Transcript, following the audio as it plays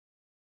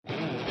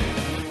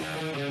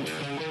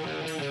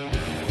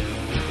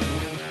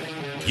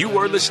You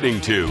are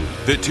listening to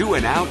the Two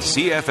and Out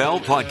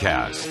CFL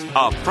podcast,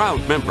 a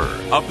proud member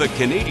of the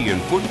Canadian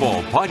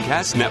Football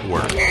Podcast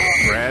Network.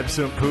 Grab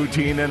some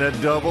poutine and a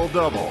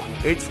double-double.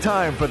 It's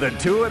time for the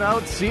Two and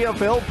Out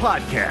CFL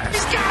podcast.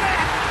 He's got it!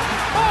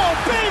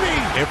 Oh,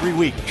 baby! Every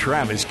week,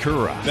 Travis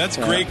Kura. That's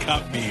Grey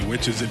Cup me,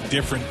 which is a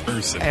different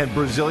person. And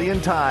Brazilian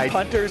Tide.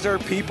 Punters are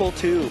people,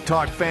 too.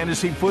 Talk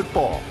fantasy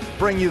football,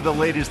 bring you the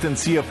latest in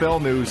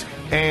CFL news,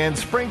 and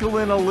sprinkle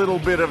in a little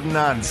bit of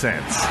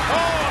nonsense.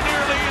 Oh,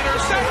 nearly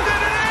intercepted!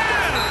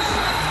 It is!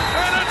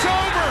 And it's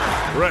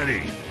over!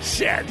 Ready,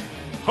 set,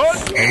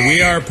 hunt! And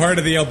we are part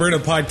of the Alberta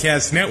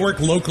Podcast Network,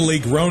 locally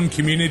grown,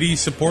 community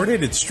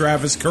supported. It's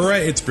Travis Kura,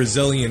 it's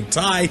Brazilian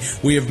Tie.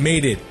 We have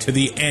made it to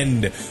the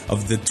end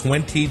of the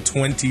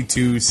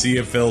 2022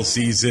 CFL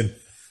season.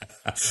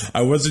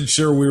 I wasn't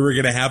sure we were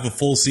going to have a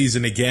full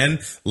season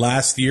again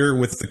last year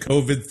with the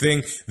COVID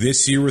thing,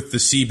 this year with the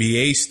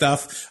CBA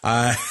stuff.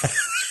 I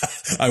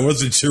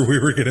wasn't sure we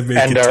were going to make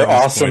it.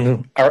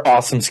 And our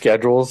awesome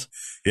schedules.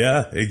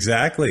 Yeah,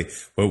 exactly.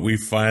 But we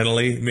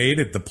finally made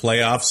it. The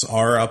playoffs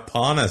are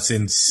upon us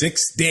in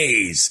 6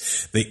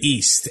 days. The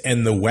East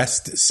and the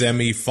West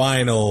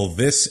semifinal.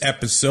 This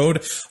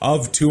episode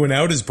of Two and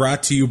Out is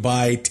brought to you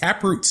by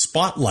Taproot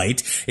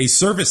Spotlight, a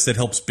service that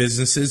helps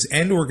businesses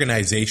and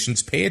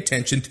organizations pay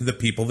attention to the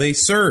people they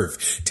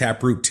serve.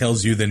 Taproot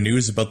tells you the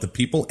news about the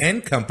people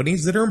and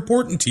companies that are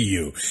important to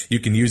you. You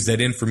can use that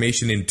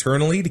information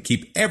internally to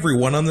keep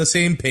everyone on the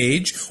same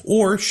page,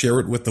 or share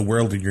it with the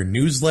world in your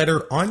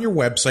newsletter, on your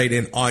website,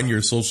 and on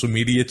your social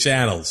media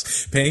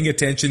channels. Paying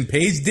attention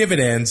pays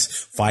dividends.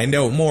 Find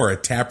out more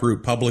at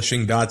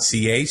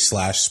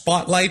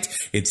taprootpublishing.ca/spotlight.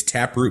 It's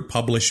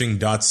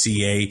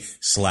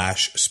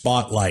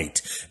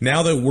taprootpublishing.ca/spotlight.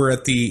 Now that we're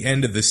at the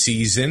end of the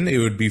season, it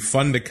would be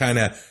fun to kind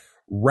of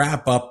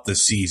wrap up the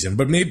season,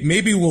 but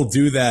maybe we'll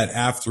do that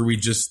after we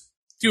just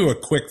do a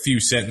quick few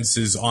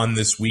sentences on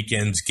this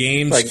weekend's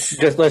games.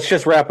 Let's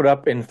just wrap it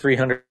up in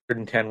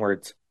 310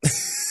 words.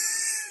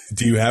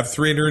 Do you have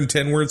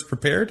 310 words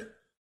prepared?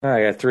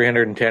 I got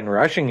 310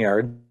 rushing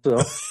yards.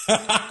 So.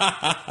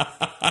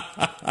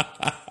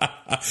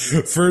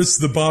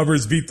 First, the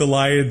Bombers beat the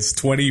Lions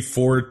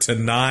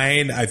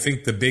 24-9. I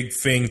think the big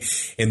thing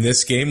in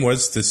this game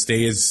was to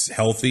stay as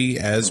healthy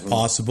as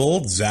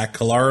possible. Zach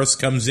Collaros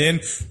comes in,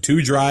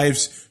 2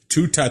 drives,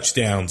 2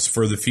 touchdowns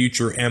for the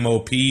future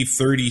MOP,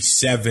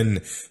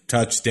 37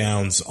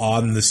 touchdowns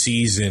on the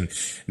season.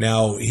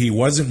 Now, he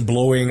wasn't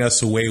blowing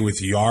us away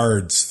with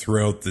yards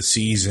throughout the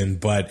season,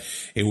 but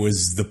it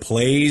was the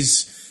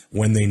plays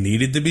when they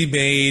needed to be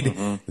made,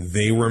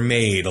 they were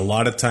made. A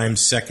lot of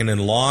times second and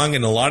long,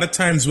 and a lot of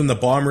times when the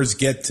Bombers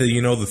get to,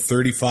 the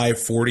 35,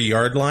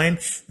 40-yard line,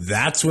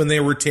 that's when they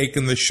were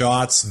taking the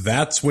shots.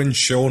 That's when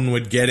Schoen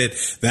would get it.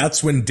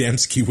 That's when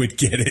Dembski would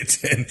get it.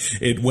 And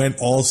it went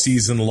all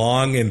season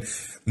long. And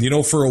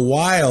for a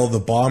while, the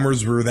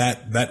Bombers were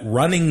that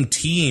running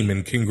team,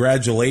 and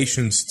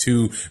congratulations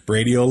to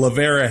Brady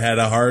Oliveira. Had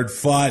a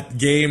hard-fought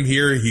game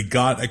here. He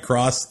got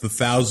across the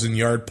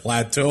 1,000-yard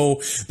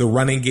plateau. The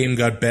running game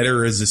got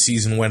better as the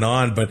season went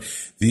on, but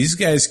these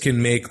guys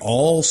can make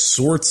all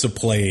sorts of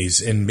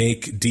plays and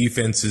make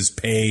defenses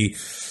pay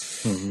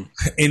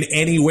in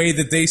any way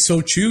that they so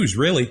choose,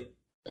 really.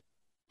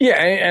 Yeah,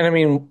 and I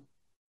mean,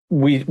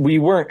 we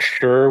weren't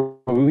sure.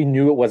 We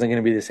knew it wasn't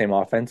going to be the same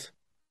offense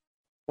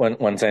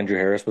once Andrew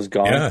Harris was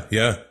gone.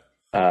 Yeah.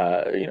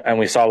 And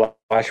we saw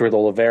last year with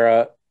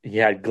Oliveira, he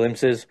had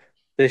glimpses.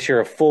 This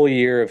year, a full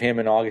year of him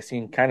and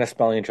Augustine kind of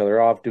spelling each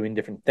other off, doing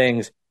different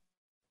things.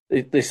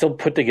 They still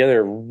put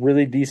together a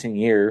really decent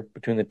year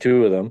between the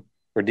two of them,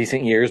 or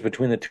decent years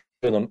between the two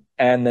of them.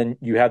 And then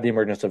you have the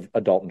emergence of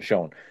Dalton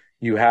Schoen.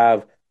 You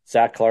have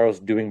Zach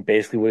Collaros doing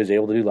basically what he was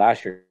able to do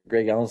last year.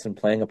 Greg Ellison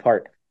playing a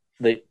part.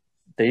 They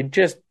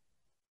just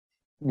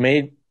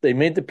made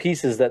the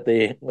pieces that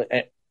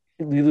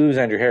you lose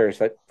Andrew Harris,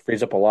 that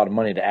frees up a lot of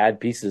money to add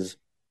pieces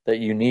that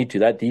you need to.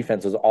 That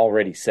defense is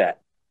already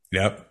set.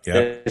 Yep.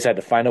 They just had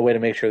to find a way to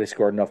make sure they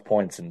scored enough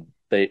points. And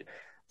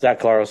Zach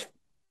Collaros,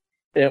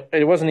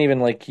 it wasn't even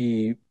like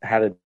he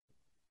had a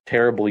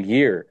terrible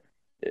year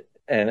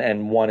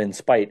and won in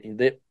spite.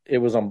 It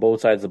was on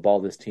both sides of the ball.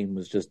 This team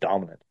was just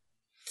dominant.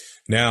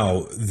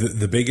 Now,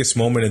 the biggest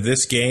moment of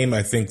this game,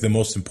 I think the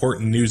most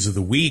important news of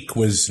the week,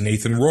 was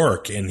Nathan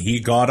Rourke, and he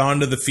got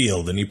onto the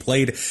field, and he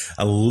played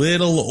a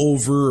little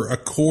over a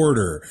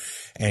quarter,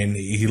 and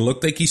he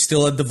looked like he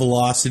still had the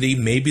velocity.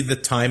 Maybe the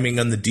timing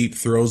on the deep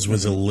throws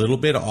was a little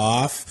bit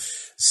off.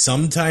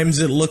 Sometimes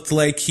it looked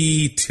like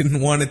he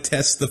didn't want to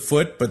test the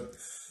foot, but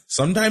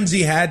sometimes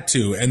he had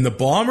to. And the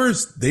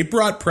Bombers, they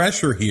brought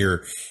pressure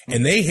here,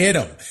 and they hit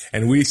him.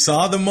 And we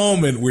saw the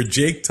moment where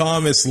Jake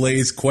Thomas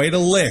lays quite a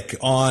lick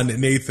on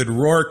Nathan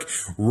Rourke.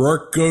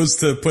 Rourke goes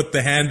to put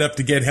the hand up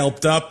to get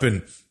helped up,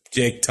 and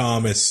Jake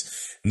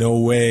Thomas, no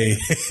way.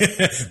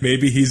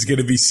 Maybe he's going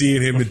to be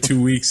seeing him in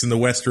 2 weeks in the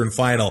Western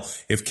Final.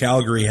 If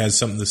Calgary has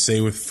something to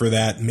say for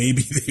that,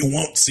 maybe they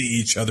won't see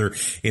each other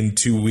in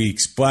 2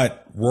 weeks.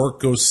 But Rourke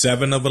goes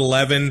 7 of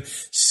 11,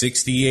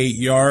 68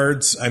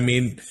 yards. I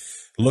mean,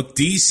 looked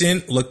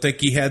decent, looked like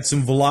he had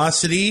some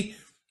velocity,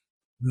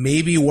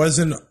 maybe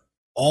wasn't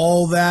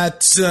all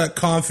that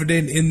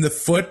confident in the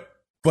foot,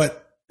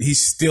 but he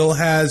still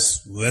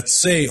has, let's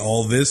say,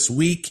 all this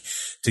week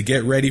to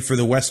get ready for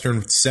the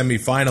Western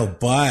semifinal.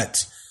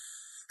 But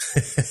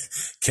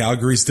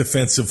Calgary's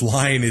defensive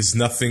line is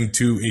nothing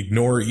to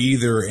ignore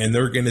either, and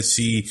they're going to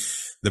see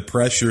the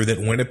pressure that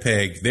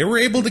Winnipeg, they were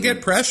able to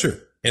get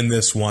pressure in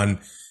this one.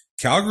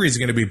 Calgary's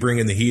going to be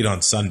bringing the heat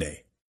on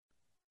Sunday.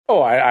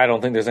 Oh, I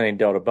don't think there's any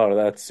doubt about it.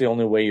 That's the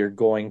only way you're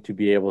going to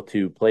be able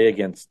to play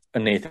against a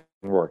Nathan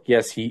Rourke.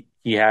 Yes, he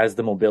has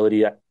the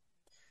mobility.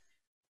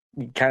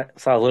 You kind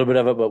of saw a little bit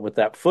of it, but with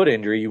that foot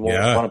injury, you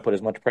want to put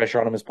as much pressure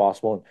on him as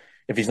possible. And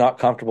if he's not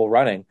comfortable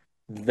running,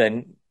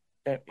 then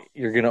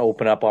you're going to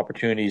open up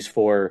opportunities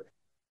for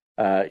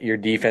your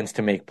defense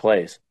to make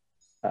plays.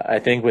 I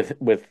think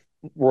with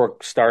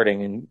Rourke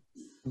starting and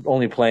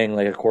only playing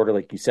like a quarter,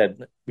 like you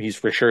said, he's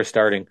for sure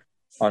starting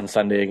on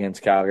Sunday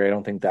against Calgary. I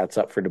don't think that's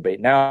up for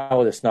debate.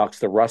 Now this knocks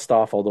the rust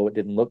off, although it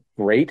didn't look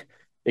great.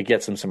 It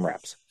gets him some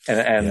reps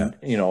and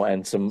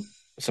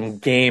some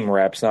game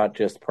reps, not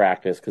just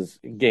practice, because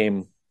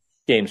game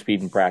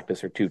speed and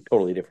practice are two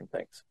totally different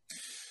things.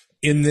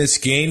 In this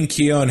game,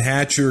 Keon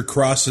Hatcher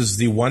crosses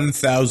the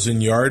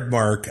 1,000-yard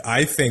mark.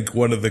 I think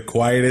one of the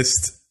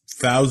quietest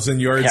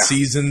 1,000-yard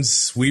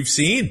seasons we've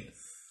seen.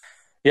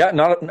 Yeah,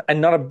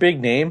 not a big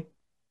name.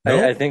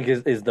 Nope. I think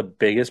is the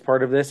biggest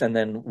part of this. And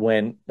then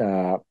when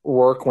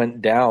Rourke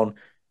went down,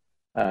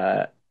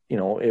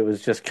 it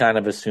was just kind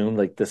of assumed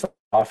like this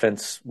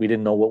offense, we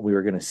didn't know what we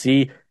were going to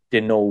see,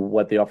 didn't know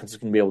what the offense was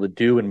going to be able to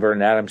do. And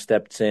Vernon Adams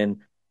steps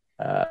in.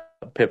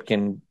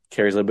 Pipkin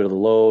carries a little bit of the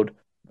load.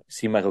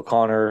 See Michael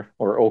O'Connor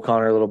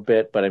a little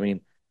bit, but I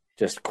mean,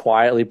 just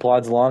quietly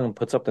plods along and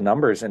puts up the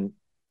numbers. And,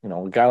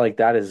 a guy like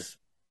that is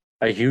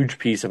a huge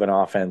piece of an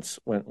offense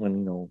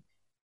when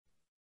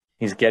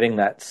he's getting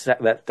that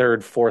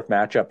third, fourth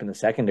matchup in the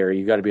secondary.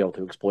 You got to be able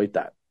to exploit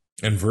that.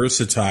 And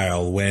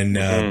versatile. When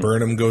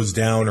Burnham goes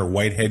down or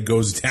Whitehead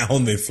goes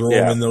down, they throw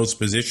him in those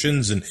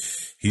positions, and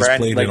he's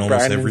played in almost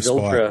Brandon every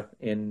Zylstra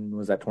spot.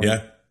 Was that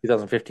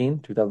 2015,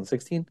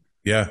 2016?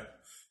 Yeah.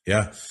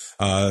 Yeah.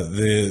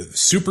 The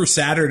Super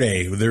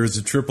Saturday, there was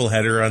a triple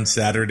header on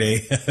Saturday.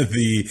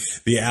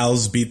 The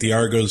Owls beat the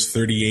Argos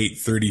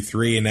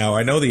 38-33. And now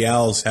I know the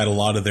Owls had a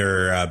lot of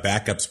their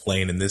backups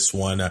playing in this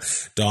one.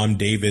 Dom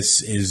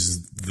Davis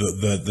is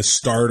the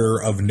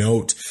starter of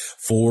note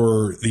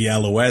for the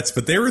Alouettes,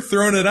 but they were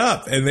throwing it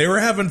up and they were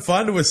having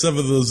fun with some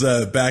of those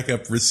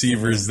backup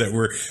receivers that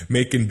were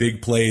making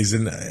big plays.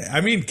 And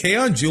I mean,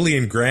 Keon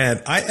Julian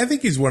Grant, I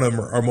think he's one of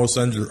our most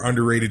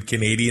underrated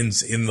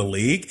Canadians in the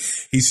league.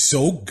 He's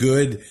so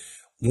good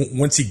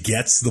once he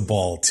gets the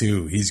ball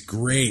too. He's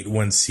great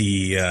once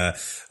he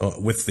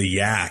with the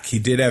yak. He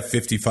did have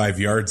 55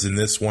 yards in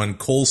this one.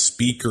 Cole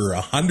Speaker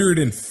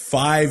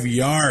 105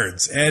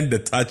 yards and a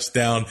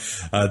touchdown.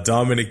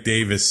 Dominic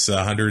Davis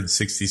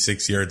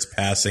 166 yards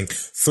passing.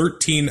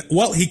 13.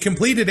 Well, he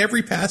completed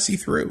every pass he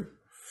threw.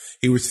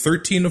 He was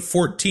 13 of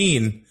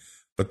 14,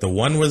 but the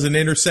one was an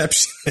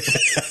interception.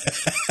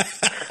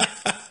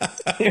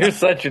 You're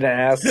such an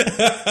ass.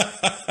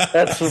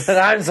 That's what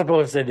I'm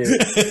supposed to do.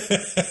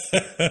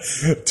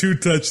 2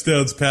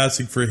 touchdowns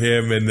passing for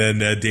him, and then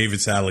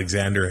Davis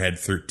Alexander had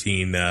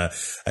 13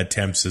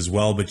 attempts as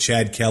well. But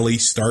Chad Kelly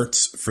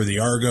starts for the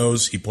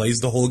Argos. He plays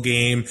the whole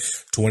game,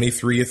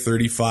 23 of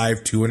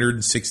 35,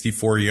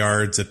 264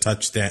 yards, a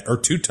touchdown or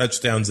 2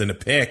 touchdowns and a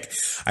pick.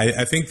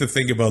 I think the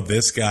thing about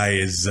this guy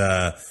is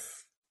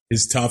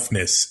his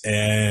toughness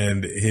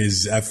and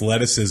his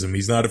athleticism.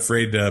 He's not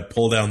afraid to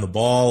pull down the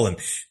ball and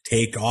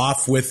take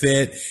off with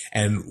it.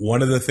 And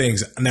one of the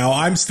things, now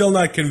I'm still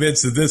not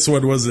convinced that this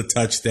one was a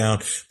touchdown,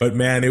 but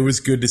man, it was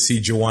good to see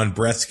Jawan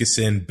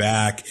Breskison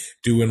back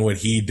doing what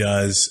he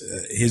does.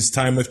 His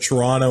time with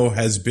Toronto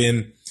has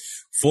been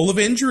full of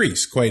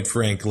injuries, quite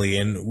frankly,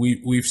 and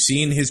we've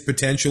seen his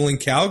potential in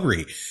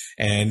Calgary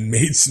and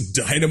made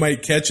some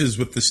dynamite catches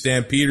with the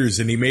Stampeders,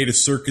 and he made a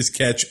circus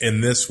catch in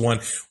this one,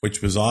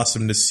 which was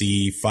awesome to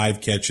see.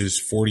 5 catches,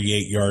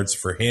 48 yards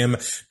for him.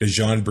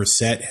 Dejon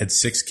Brissett had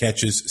 6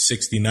 catches,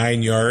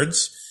 69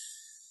 yards.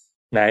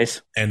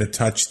 Nice. And a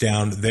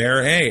touchdown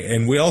there. Hey,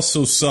 and we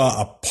also saw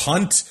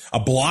a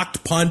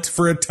blocked punt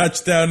for a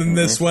touchdown in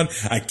this one,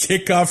 a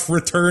kickoff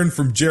return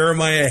from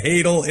Jeremiah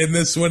Hadel in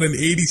this one, an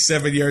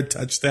 87-yard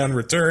touchdown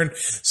return.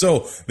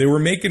 So they were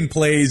making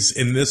plays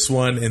in this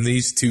one, and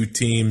these two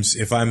teams,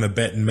 if I'm a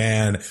betting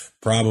man,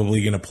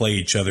 probably going to play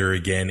each other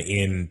again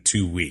in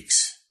 2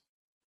 weeks.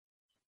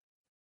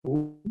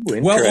 Ooh,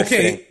 well,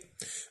 okay.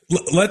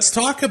 Let's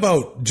talk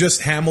about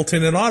just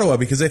Hamilton and Ottawa,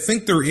 because I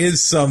think there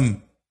is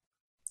some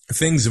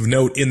things of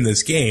note in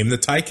this game. The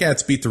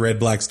Ticats beat the Red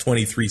Blacks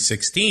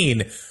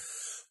 23-16,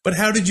 but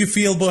how did you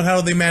feel about how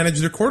they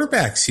managed their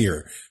quarterbacks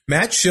here?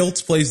 Matt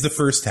Shiltz plays the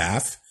first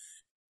half.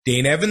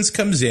 Dane Evans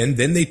comes in,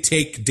 then they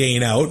take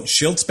Dane out,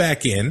 Shiltz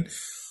back in.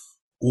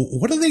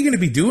 What are they going to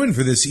be doing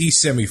for this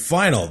East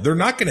semifinal? They're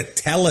not going to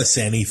tell us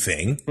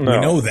anything. No. We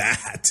know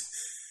that.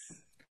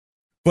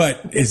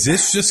 But is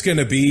this just going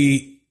to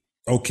be,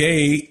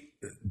 okay,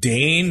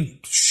 Dane,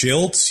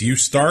 Schiltz, you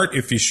start.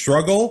 If you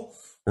struggle,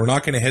 we're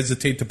not going to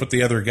hesitate to put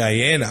the other guy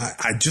in.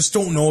 I just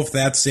don't know if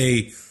that's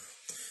a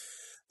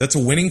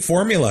winning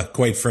formula,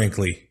 quite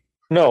frankly.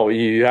 No,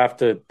 you have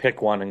to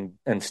pick one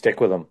and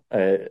stick with them.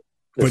 But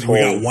we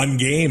got one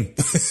game.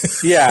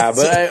 Yeah,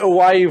 but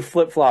why are you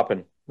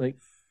flip-flopping? Like,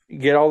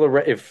 get all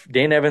if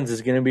Dane Evans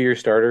is going to be your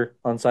starter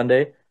on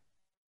Sunday,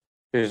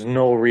 there's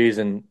no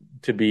reason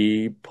to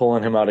be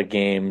pulling him out of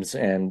games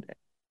and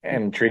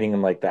treating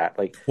him like that.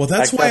 Like, well,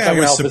 that's why I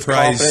was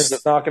surprised.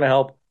 It's not going to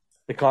help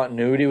the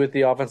continuity with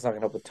the offense. It's not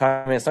going to help the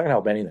timing. It's not going to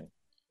help anything.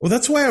 Well,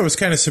 that's why I was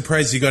kind of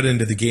surprised he got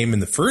into the game in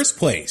the first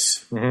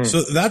place. Mm-hmm.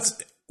 So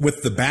that's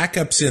with the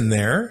backups in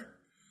there.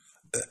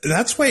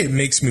 That's why it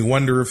makes me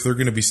wonder if they're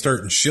going to be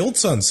starting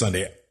Schiltz on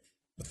Sunday.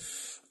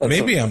 That's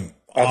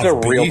a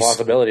real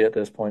possibility at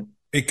this point.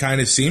 It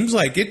kind of seems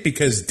like it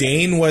because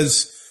Dane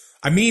was.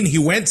 I mean, he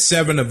went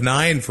 7 of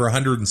 9 for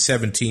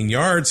 117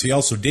 yards. He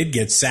also did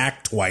get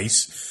sacked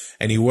twice,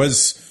 and he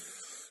was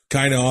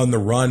kind of on the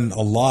run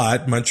a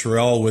lot.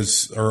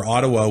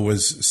 Ottawa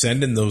was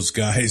sending those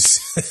guys,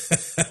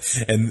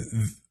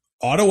 and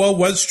Ottawa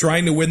was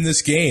trying to win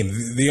this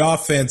game. The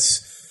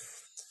offense,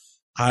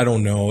 I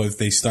don't know if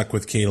they stuck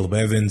with Caleb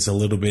Evans a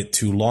little bit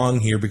too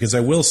long here, because I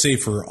will say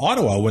for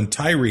Ottawa, when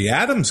Tyree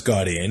Adams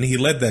got in, he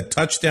led that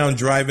touchdown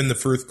drive in the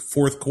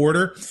fourth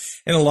quarter.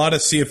 And a lot of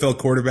CFL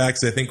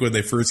quarterbacks, I think when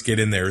they first get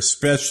in there,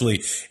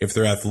 especially if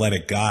they're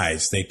athletic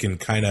guys, they can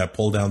kind of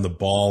pull down the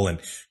ball and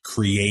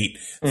create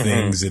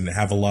things and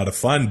have a lot of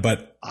fun.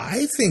 But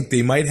I think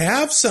they might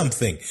have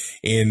something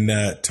in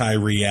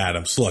Tyree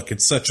Adams. Look,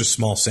 it's such a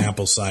small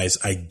sample size.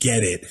 I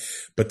get it.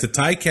 But the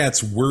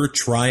Ticats were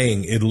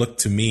trying, it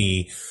looked to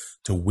me,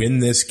 to win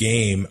this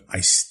game.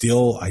 I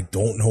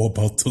don't know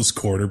about those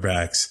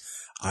quarterbacks.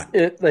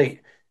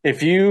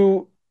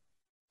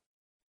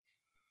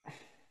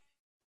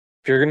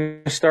 If you're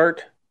going to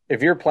start,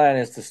 if your plan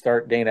is to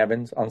start Dane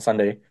Evans on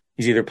Sunday,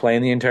 he's either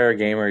playing the entire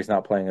game or he's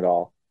not playing at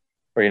all.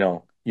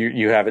 Or,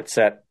 you have it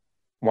set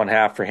one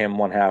half for him,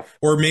 one half.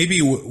 Or maybe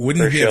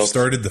wouldn't he have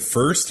started the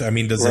first? I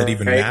mean, does that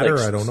even matter?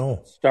 I don't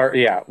know.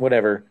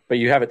 Whatever. But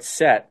you have it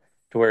set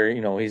to where,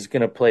 he's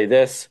going to play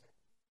this.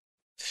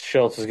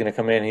 Schiltz is going to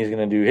come in. He's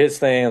going to do his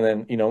thing. And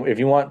then, if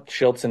you want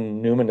Schiltz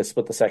and Newman to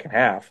split the second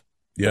half,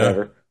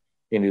 whatever,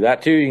 you can do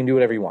that too. You can do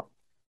whatever you want.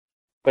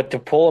 But to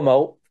pull him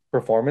out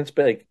performance,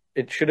 but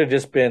it should have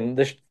just been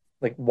this.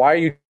 Like, why are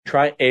you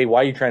trying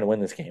to win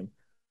this game?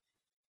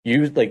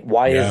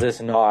 Why is this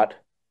not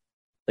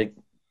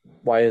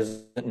why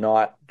is it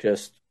not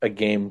just a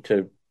game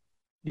to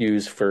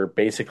use for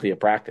basically a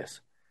practice?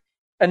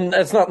 And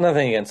that's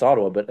nothing against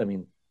Ottawa, but I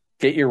mean,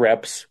 get your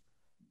reps,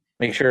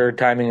 make sure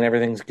timing and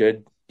everything's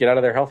good, get out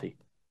of there healthy.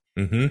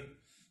 Mm-hmm.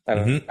 I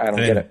don't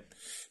get it.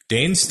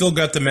 Dane's still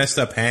got the messed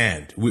up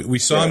hand. We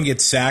saw him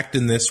get sacked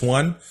in this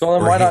one. So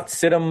then why not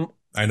sit him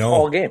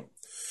all game?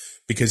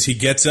 Because he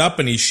gets up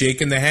and he's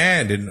shaking the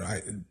hand.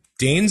 And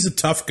Dane's a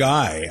tough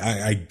guy.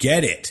 I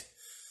get it.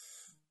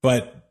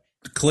 But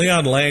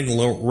Cleon Lang,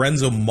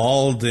 Lorenzo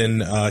Mald,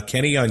 and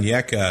Kenny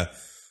Onyeka,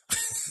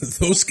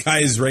 those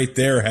guys right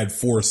there had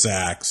 4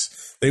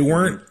 sacks. They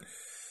weren't.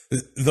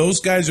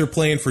 Those guys are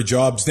playing for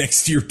jobs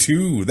next year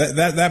too.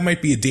 That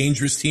might be a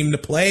dangerous team to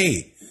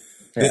play.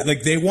 Yeah.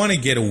 They want to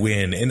get a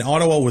win, and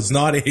Ottawa was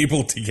not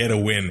able to get a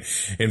win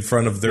in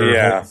front of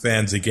their home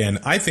fans again.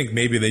 I think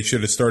maybe they should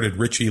have started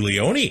Richie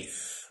Leone. He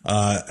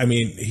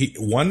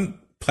one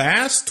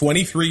pass,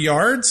 23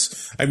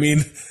 yards. I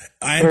mean,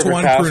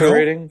 Antoine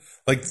Pruneau.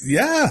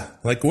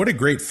 What a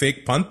great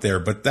fake punt there.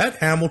 But that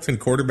Hamilton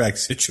quarterback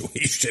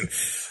situation,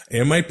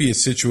 it might be a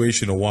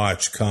situation to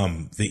watch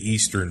come the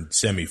Eastern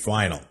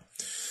semifinal.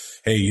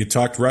 Hey, you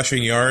talked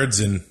rushing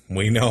yards, and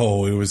we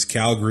know it was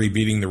Calgary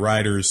beating the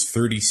Riders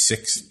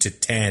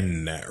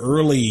 36-10.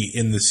 Early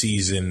in the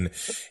season,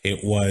 it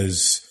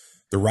was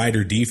the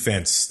Rider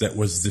defense that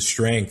was the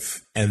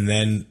strength, and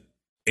then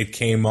it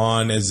came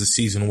on as the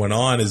season went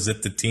on as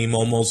if the team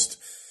almost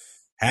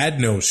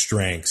had no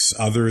strengths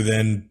other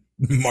than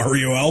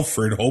Mario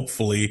Alford,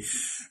 hopefully,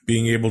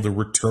 being able to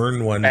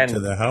return one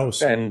to the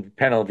house. And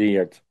penalty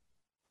yards.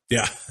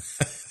 Yeah.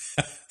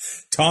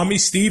 Tommy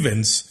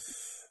Stevens,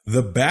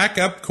 the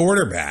backup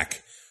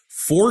quarterback,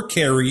 4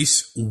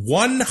 carries,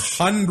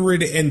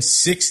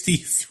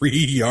 163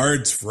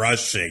 yards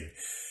rushing.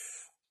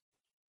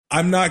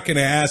 I'm not going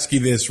to ask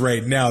you this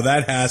right now.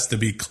 That has to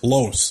be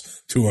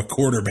close to a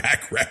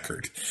quarterback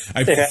record.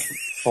 I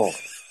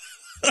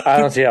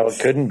don't see how it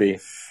couldn't be.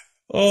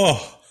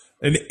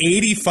 An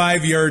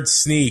 85-yard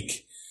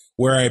sneak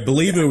where I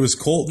believe it was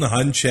Colton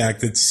Hunchak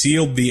that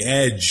sealed the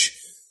edge.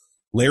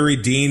 Larry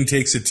Dean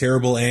takes a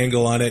terrible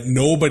angle on it.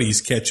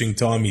 Nobody's catching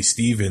Tommy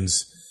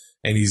Stevens,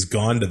 and he's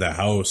gone to the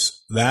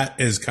house. That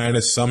has kind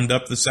of summed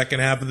up the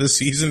second half of the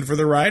season for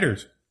the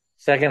Riders.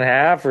 Second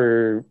half,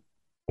 or...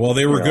 Well,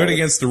 they were good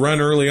against the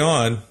run early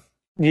on.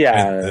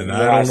 Yeah, the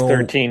last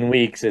 13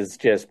 weeks has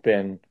just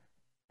been...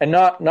 And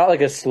not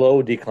like a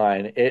slow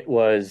decline. It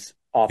was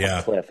off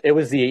a cliff. It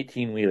was the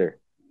 18-wheeler.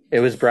 It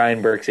was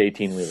Brian Burke's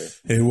 18-wheeler.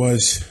 It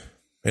was.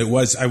 It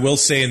was. I will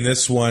say in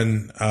this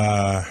one,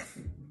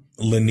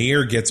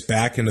 Lanier gets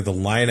back into the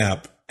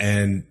lineup,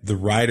 and the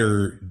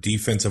Rider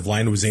defensive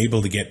line was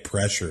able to get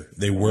pressure.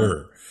 They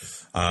were,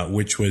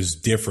 which was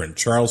different.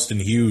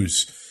 Charleston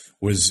Hughes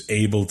was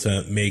able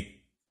to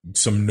make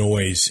some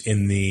noise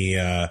in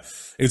the.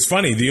 It's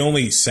funny. The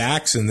only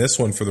sacks in this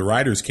one for the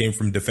Riders came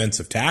from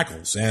defensive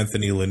tackles,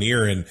 Anthony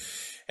Lanier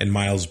and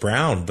Miles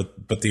Brown,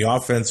 but the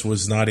offense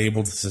was not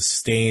able to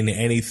sustain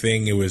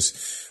anything. It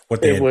was.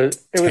 What they had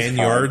 10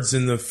 yards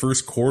in the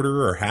first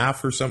quarter or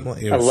half or something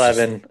like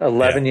that?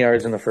 11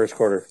 yards in the first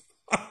quarter.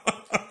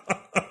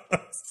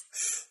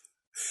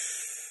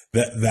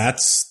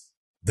 That's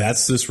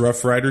this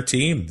Rough Rider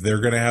team. They're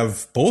going to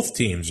have both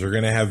teams are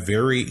going to have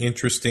very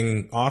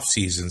interesting off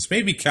seasons.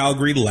 Maybe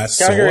Calgary less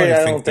Calgary,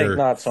 so. I don't think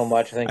not so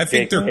much. I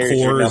think their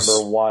core is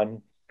number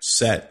one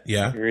set.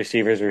 Yeah, your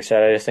receivers are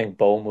set. I just think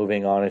Bo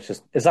moving on. It's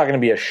not going to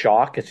be a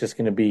shock. It's just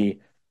going to be.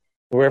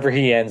 Wherever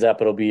he ends up,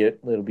 it'll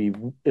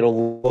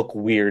look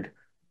weird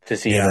to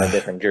see him in a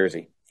different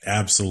jersey.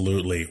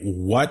 Absolutely.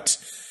 What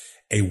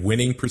a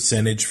winning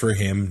percentage for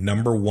him.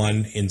 Number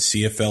one in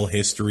CFL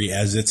history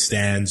as it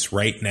stands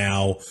right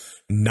now.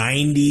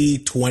 90,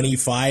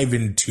 25,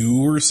 and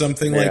 2 or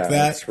something like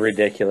that. It's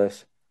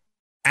ridiculous.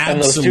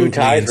 Absolutely. And those 2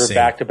 ties insane. were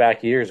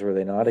back-to-back years, were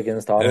they not,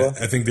 against Ottawa?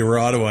 I think they were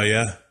Ottawa,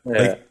 yeah.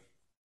 Like,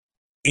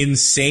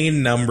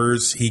 insane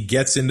numbers. He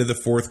gets into the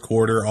fourth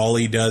quarter. All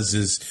he does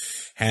is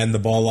hand the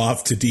ball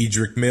off to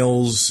Dedrick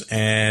Mills,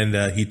 and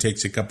he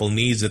takes a couple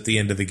knees at the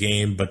end of the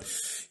game, but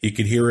you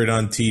could hear it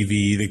on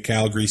TV. The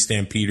Calgary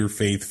Stampeder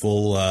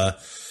faithful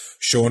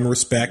showing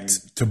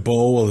respect to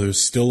Bo. There's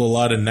still a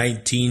lot of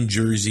 19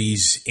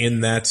 jerseys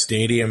in that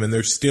stadium, and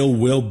there still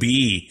will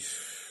be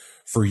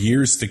for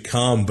years to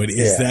come, but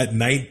is that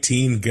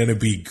 19 going to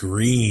be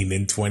green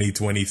in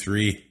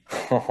 2023?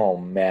 Oh,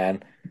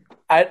 man.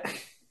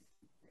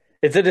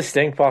 It's a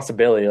distinct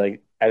possibility.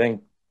 Like, I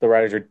think the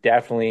Riders are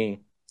definitely...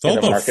 It's all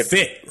about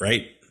fit,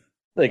 right?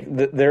 Like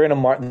they're in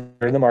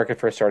the market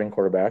for a starting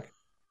quarterback.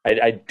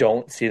 I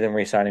don't see them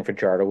re-signing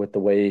Fajardo with the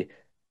way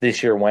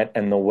this year went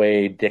and the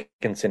way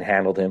Dickinson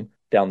handled him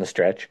down the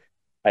stretch.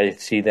 I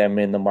see them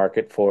in the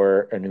market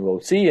for a new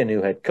OC, a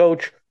new head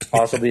coach,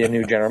 possibly a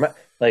new general manager.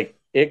 Like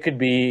it could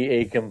be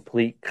a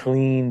complete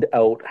cleaned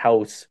out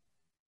house,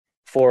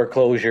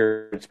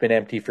 foreclosure. It's been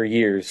empty for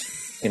years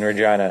in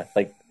Regina.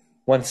 Like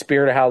once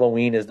Spirit of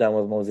Halloween is done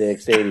with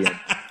Mosaic Stadium.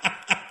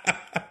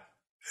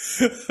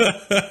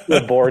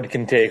 The board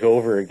can take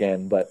over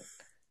again, but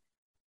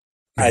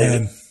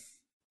like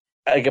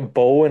a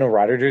Bo in a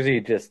Rider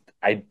jersey,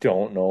 I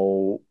don't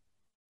know.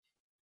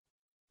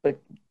 Like,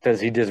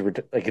 does he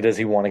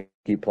want to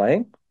keep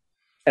playing?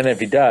 And if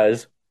he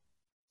does,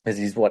 is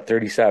he's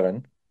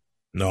 37?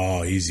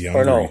 No, he's younger.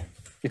 Or no,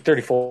 he's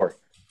 34.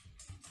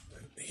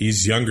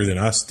 He's younger than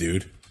us,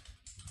 dude.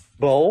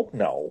 Bo?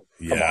 No.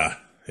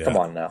 Come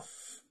on now.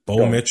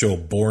 Bo Mitchell,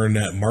 born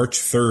March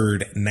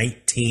 3rd,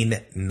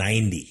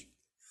 1990.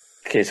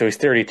 Okay, so he's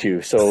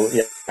 32. So,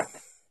 yeah,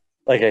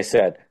 like I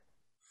said,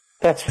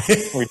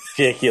 that's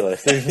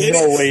ridiculous. There's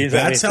no way he's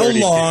That's how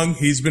long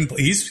he's been.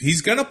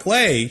 He's gonna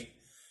play.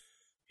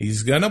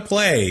 He's gonna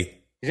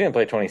play. He's gonna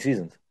play 20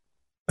 seasons.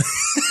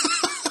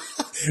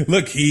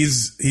 Look,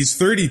 he's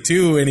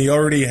 32 and he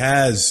already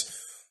has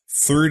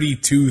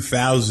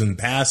 32,000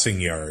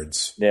 passing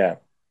yards. Yeah,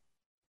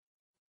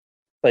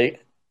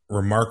 like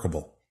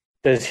remarkable.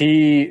 Does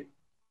he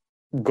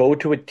go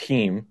to a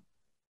team,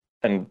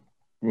 and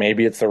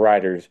maybe it's the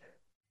Riders,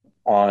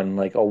 on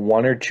like a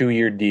 1 or 2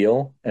 year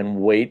deal and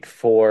wait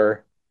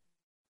for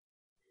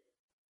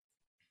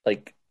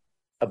like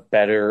a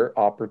better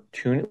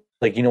opportunity?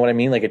 Like, you know what I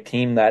mean? Like a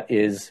team that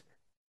is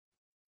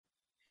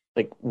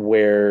like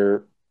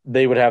where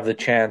they would have the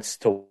chance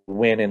to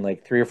win in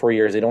like 3 or 4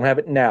 years. They don't have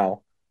it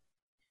now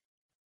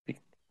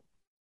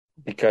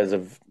because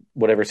of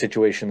whatever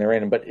situation they're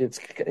in, but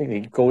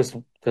it goes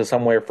to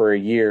somewhere for a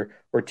year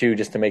or two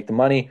just to make the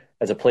money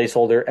as a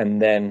placeholder, and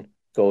then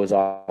goes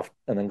off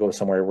and then goes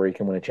somewhere where he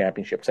can win a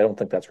championship. So I don't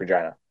think that's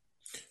Regina.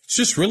 It's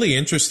just really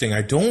interesting.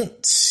 I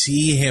don't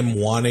see him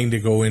wanting to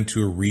go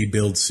into a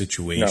rebuild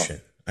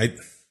situation. No.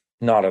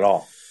 Not at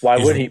all. Why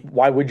would he?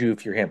 Why would you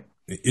if you're him?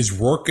 Is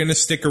Rourke going to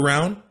stick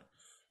around?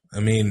 I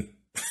mean,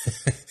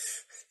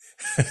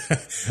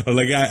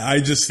 like I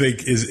just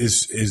think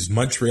is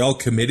Montreal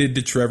committed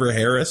to Trevor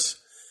Harris?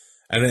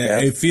 And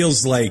it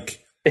feels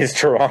like... Is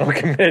Toronto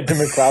committed to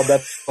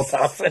McLeod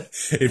Thompson?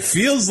 It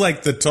feels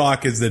like the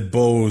talk is that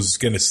Bo's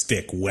going to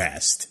stick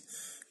west.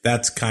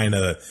 That's kind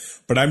of...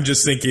 But I'm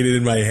just thinking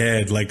in my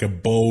head like a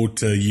Bo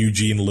to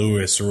Eugene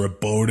Lewis or a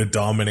Bo to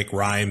Dominic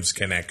Rhymes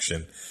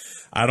connection.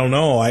 I don't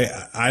know.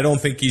 I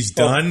don't think he's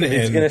done. If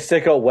he's going to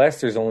stick out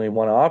west, there's only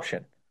one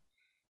option.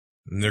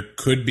 And there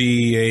could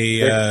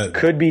be There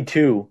could be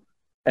two.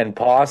 And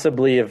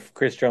possibly if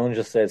Chris Jones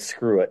just says,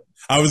 screw it.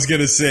 I was going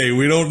to say,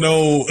 we don't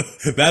know.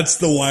 That's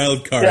the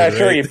wild card. Yeah,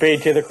 sure, right? you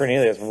paid Taylor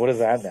Cornelius. What does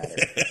that matter?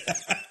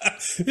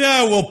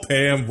 Yeah, we'll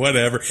pay him,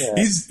 whatever.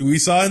 Yeah. We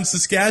saw in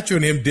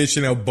Saskatchewan him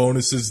dishing out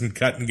bonuses and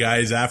cutting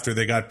guys after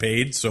they got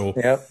paid. So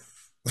yep.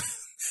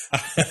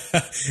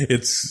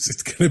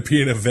 It's going to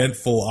be an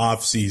eventful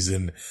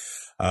offseason.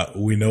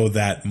 We know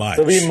that much.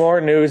 There'll be more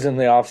news in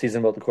the offseason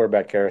about the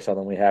quarterback carousel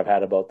than we have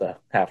had about the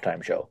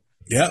halftime show.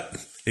 Yep,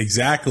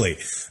 exactly.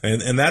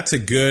 And that's a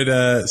good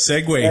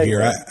segue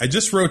here. I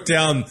just wrote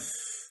down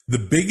the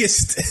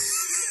biggest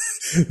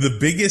the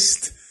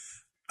biggest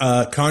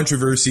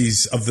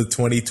controversies of the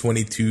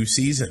 2022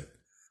 season.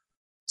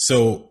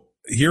 So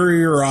here are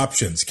your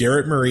options: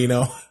 Garrett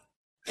Marino,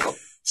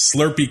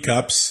 Slurpee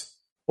cups,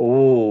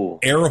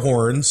 air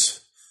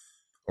horns,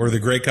 or the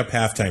Grey Cup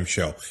halftime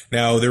show.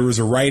 Now, there was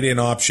a write-in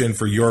option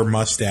for your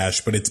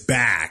mustache, but it's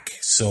back.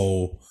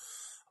 So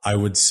I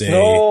would say...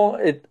 No,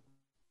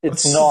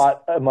 it's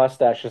not a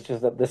mustache. It's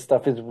just that this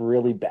stuff is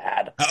really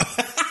bad.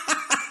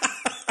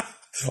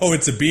 Oh,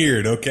 it's a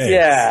beard. Okay.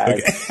 Yeah,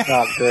 okay. It's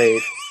not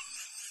great.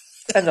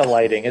 And the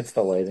lighting. It's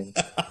the lighting.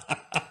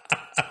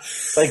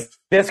 Like,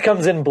 this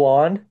comes in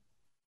blonde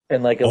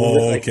and like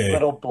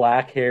little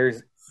black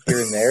hairs here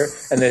and there.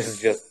 And this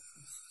is just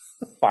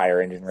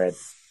fire engine red.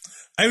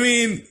 I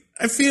mean,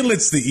 I feel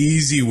it's the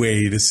easy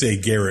way to say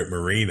Garrett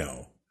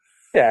Marino.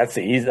 Yeah,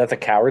 that's a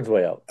coward's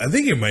way out. I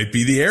think it might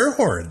be the air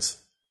horns.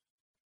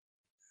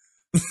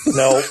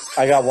 No,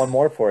 I got one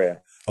more for you.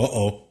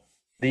 Uh-oh.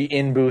 The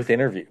in-booth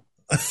interview.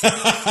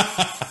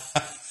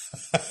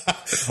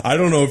 I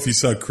don't know if you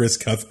saw Chris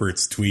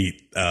Cuthbert's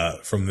tweet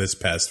from this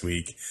past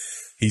week.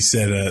 He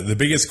said the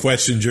biggest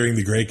question during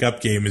the Grey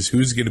Cup game is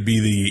who's going to be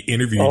the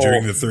interview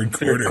during the third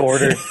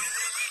quarter.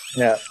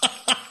 Yeah.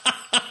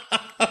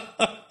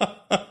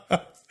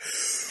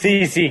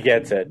 CC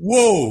gets it.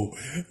 Whoa.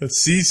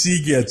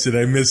 CC gets it.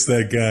 I missed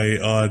that guy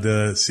on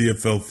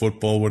CFL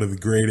football. One of the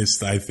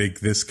greatest I think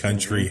this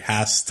country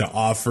has to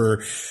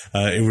offer.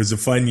 It was a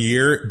fun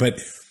year, but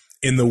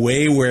in the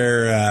way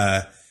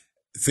where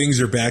things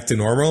are back to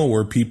normal,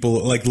 where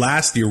people, like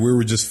last year, we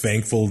were just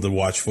thankful to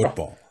watch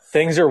football.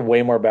 Things are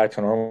way more back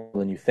to normal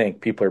than you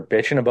think. People are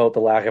bitching about the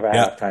lack of a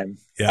halftime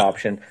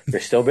option. They're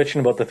still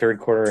bitching about the third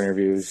quarter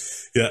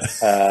interviews.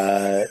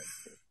 Yeah.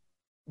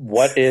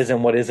 What is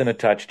and what isn't a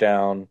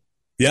touchdown.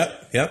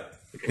 Yep.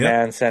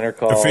 Command center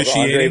call.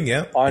 Officiating,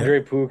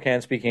 Andre Poo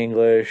can't speak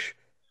English.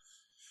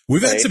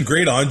 We've had some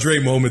great Andre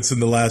moments in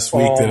the last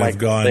week that have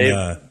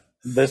gone...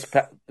 This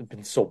has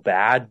been so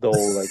bad, though.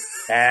 Like,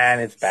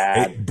 man, it's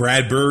bad. Hey,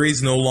 Brad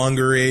Burry's no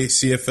longer a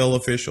CFL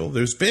official.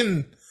 There's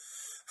been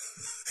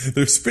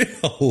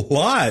a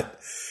lot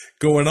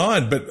going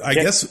on, but I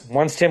guess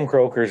once Tim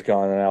Croker's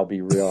gone, then I'll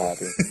be real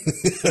happy.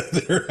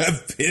 There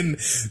have been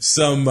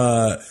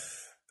some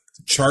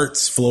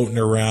charts floating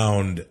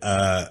around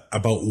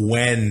about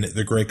when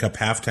the Grey Cup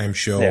halftime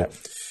show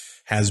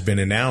has been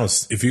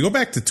announced. If you go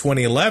back to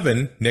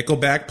 2011,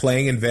 Nickelback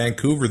playing in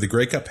Vancouver, the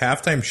Grey Cup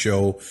halftime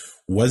show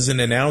wasn't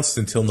announced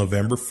until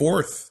November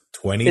 4th,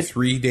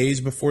 23 days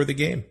before the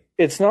game.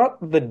 It's not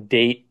the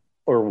date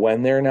or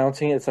when they're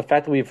announcing it. It's the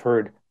fact that we've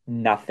heard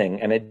nothing,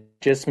 and it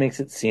just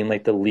makes it seem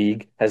like the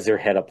league has their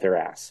head up their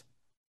ass.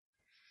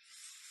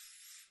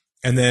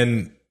 And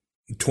then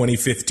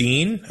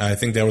 2015, I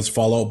think that was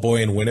Fall Out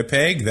Boy in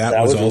Winnipeg. That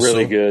was also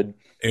really good.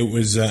 It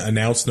was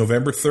announced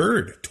November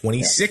 3rd,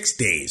 26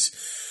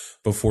 days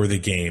before the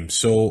game.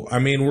 So, I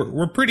mean,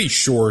 we're pretty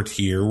short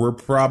here. We're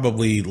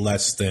probably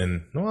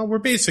we're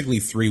basically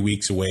 3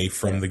 weeks away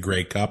from the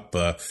Grey Cup,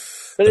 the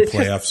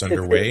playoffs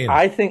underway.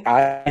 I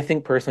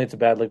think personally it's a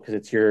bad look because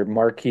it's your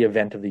marquee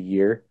event of the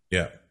year.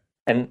 Yeah.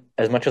 And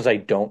as much as I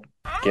don't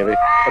give a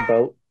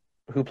about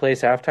who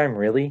plays halftime,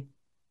 really,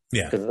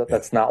 because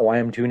that's not why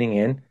I'm tuning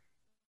in,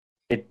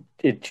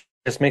 it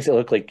just makes it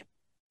look like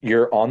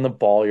you're on the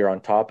ball, you're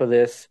on top of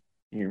this,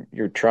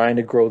 you're trying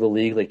to grow the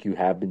league like you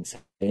have been saying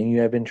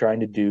you have been trying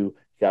to do. You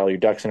got all your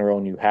ducks in a row,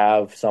 and you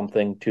have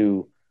something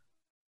to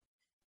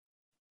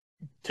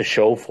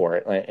show for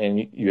it,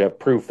 and you have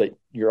proof that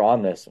you're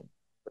on this.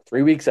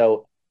 3 weeks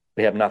out,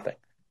 we have nothing.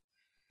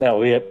 Now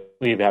we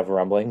have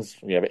rumblings.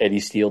 We have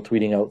Eddie Steele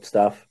tweeting out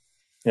stuff.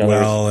 You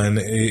know, and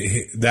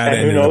that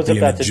ended up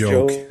being a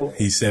joke.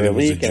 He said it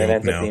was a joke. And it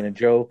ends up being a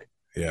joke.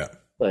 Yeah.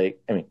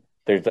 Like, I mean,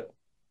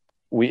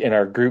 we in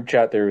our group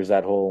chat there was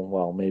that whole,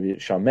 well, maybe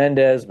it's Shawn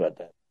Mendes,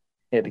 but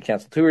he had to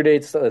cancel tour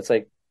dates. So it's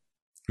like,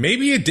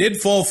 maybe it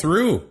did fall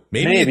through.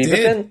 Maybe it did. But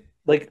then,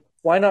 like,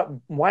 why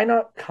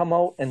not come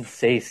out and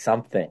say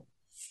something?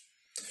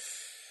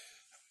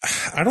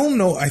 I don't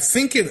know. I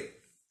think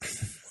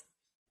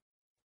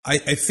I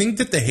think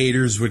that the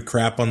haters would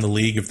crap on the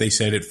league if they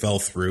said it fell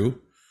through.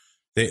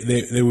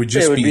 They would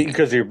just be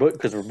because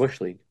we're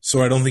Bush League.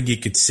 So I don't think you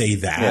could say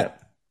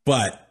that.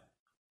 But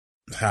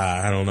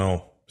I don't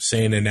know.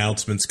 Saying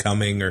announcements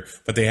coming,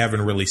 but they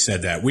haven't really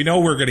said that. We know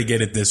we're going to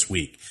get it this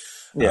week.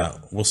 Yeah,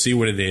 we'll see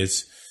what it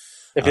is.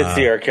 If it's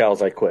the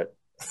Arkells, I quit.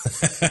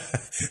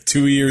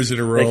 2 years in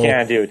a row. They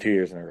can't do it 2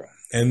 years in a row.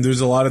 And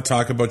there's a lot of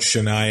talk about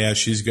Shania.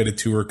 She's got a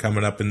tour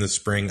coming up in the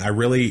spring.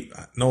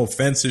 No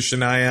offense to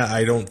Shania,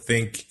 I don't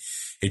think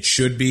it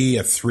should be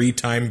a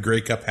 3-time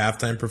Grey Cup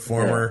halftime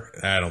performer.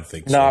 Yeah. I don't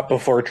think so. Not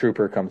before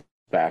Trooper comes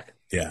back.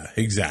 Yeah,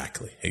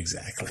 exactly.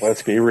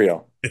 Let's be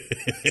real.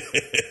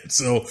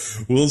 So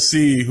we'll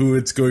see who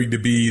it's going to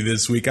be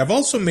this week. I've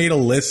also made a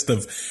list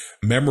of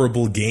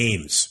memorable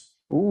games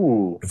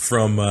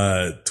from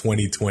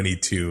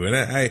 2022.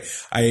 And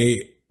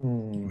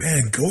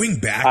man, going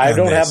back I on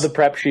don't this, have the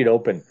prep sheet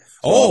open.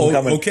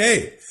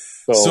 Okay.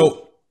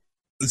 So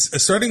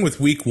starting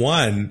with week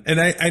 1, and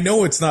I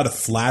know it's not a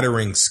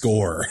flattering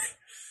score,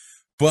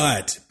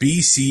 but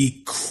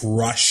BC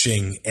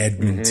crushing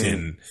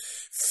Edmonton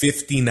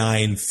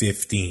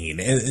 59-15.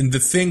 And the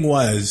thing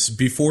was,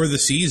 before the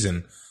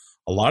season,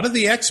 a lot of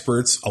the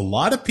experts, a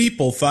lot of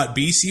people thought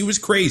BC was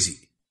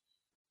crazy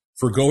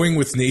for going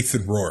with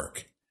Nathan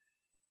Rourke.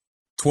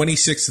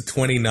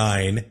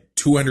 26-29,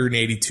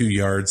 282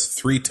 yards,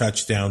 3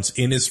 touchdowns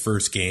in his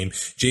first game.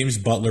 James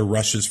Butler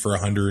rushes for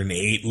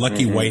 108.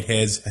 Lucky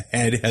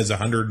Whitehead has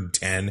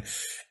 110.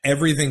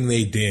 Everything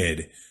they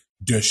did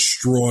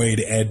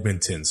destroyed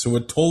Edmonton. So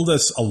it told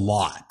us a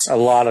lot. A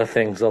lot of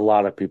things a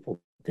lot of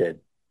people did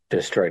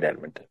destroyed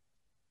Edmonton.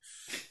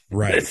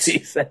 Right. This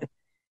season.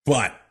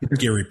 But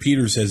Gary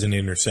Peters has an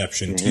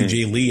interception.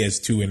 TJ Lee has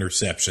 2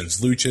 interceptions.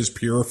 Luches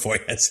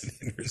Purifoy has an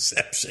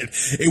interception.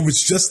 It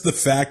was just the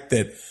fact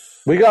that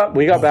we got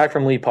back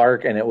from Lee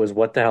Park, and it was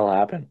what the hell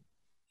happened?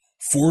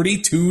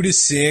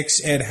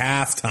 42-6 at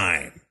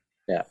halftime.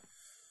 Yeah.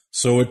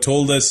 So it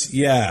told us,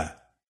 the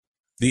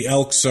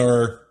Elks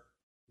are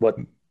what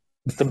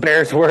the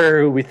Bears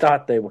were, who we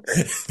thought they were.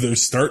 They're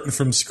starting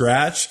from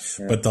scratch,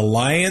 but the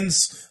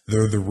Lions,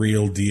 they're the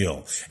real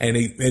deal. And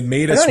it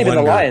made us wonder. Not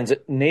even the Lions,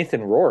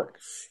 Nathan Rourke.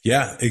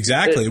 Yeah,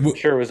 exactly. It was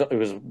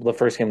the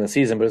first game of the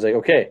season, but it was like,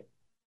 okay,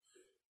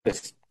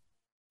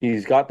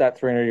 he's got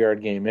that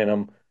 300-yard game in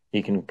him.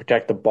 He can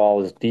protect the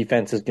ball. His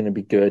defense is going to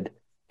be good.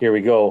 Here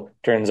we go.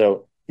 Turns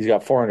out he's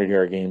got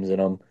 400-yard games in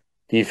him.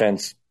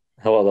 Defense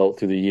held out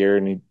through the year,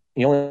 and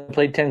he only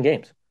played 10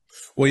 games.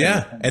 Well,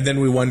 yeah. And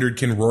then we wondered,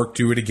 can Rourke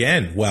do it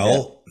again?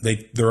 Well,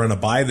 they're on a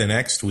bye the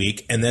next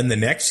week. And then the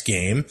next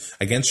game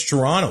against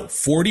Toronto,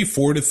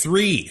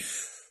 44-3,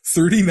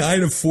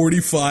 39 of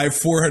 45,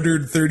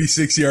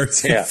 436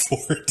 yards and 4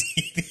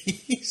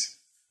 TDs.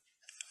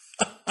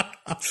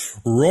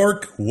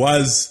 Rourke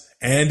was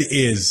and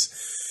is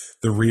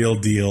the real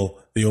deal.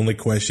 The only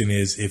question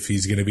is if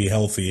he's going to be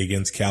healthy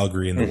against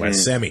Calgary in the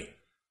West Semi.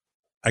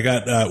 I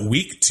got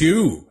week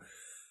 2.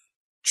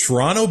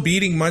 Toronto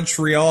beating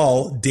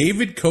Montreal.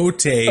 David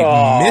Cote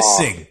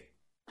missing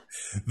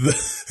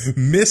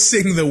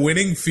the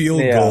winning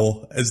field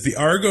goal as the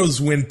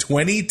Argos win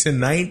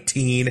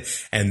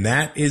 20-19, and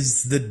that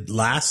is the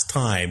last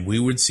time we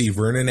would see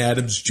Vernon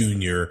Adams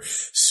Jr.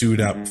 suit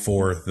up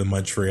for the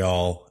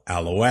Montreal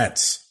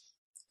Alouettes.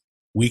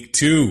 Week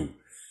 2,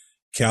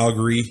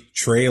 Calgary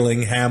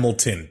trailing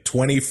Hamilton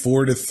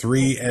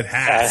 24-3 at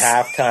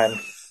halftime.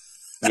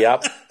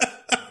 Yep,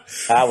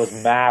 that was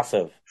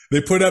massive. They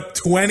put up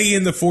 20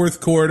 in the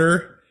fourth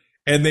quarter,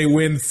 and they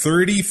win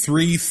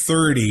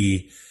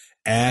 33-30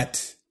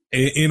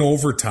 in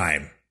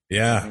overtime.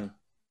 Yeah.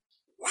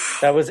 Wow.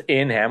 That was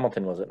in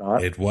Hamilton, was it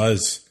not? It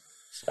was.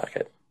 Suck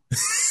it.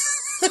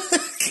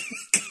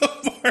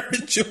 Kamar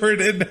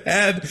Jordan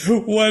had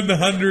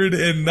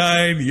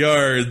 109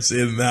 yards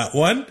in that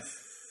one.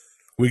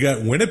 We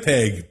got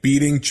Winnipeg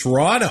beating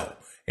Toronto.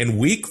 In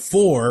week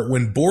 4,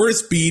 when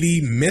Boris Beatty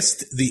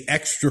missed the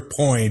extra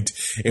point,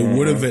 it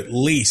would have at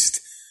least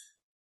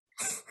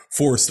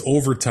forced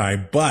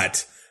overtime,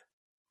 but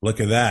look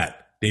at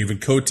that.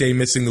 David Cote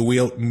missing the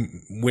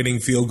winning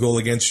field goal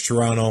against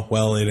Toronto.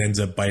 Well, it ends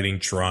up biting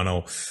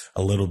Toronto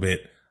a little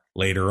bit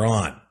later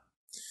on.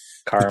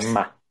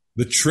 Karma.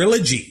 The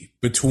trilogy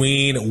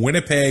between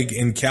Winnipeg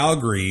and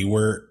Calgary,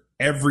 where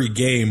every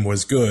game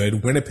was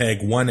good.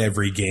 Winnipeg won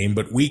every game,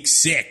 but week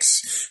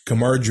 6,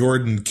 Kamar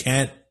Jordan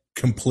can't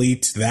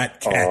complete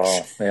that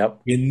catch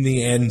in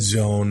the end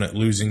zone,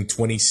 losing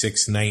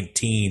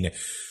 26-19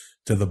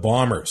 to the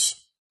Bombers.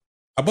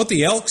 How about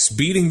the Elks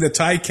beating the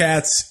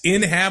Ticats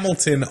in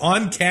Hamilton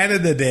on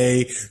Canada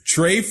Day?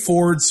 Trey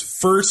Ford's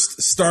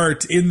first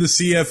start in the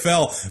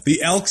CFL.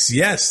 The Elks,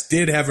 yes,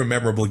 did have a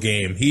memorable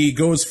game. He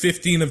goes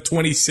 15 of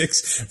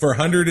 26 for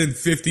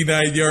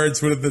 159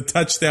 yards with a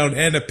touchdown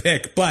and a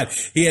pick, but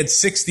he had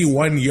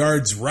 61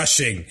 yards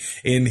rushing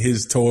in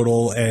his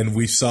total, and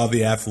we saw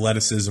the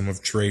athleticism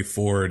of Trey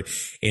Ford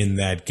in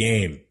that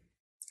game.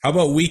 How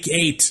about week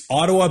 8?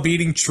 Ottawa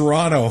beating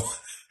Toronto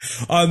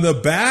on the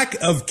back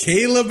of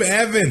Caleb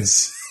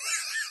Evans.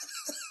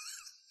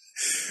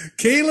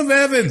 Caleb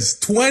Evans,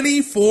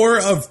 24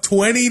 of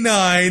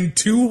 29,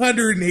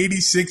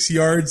 286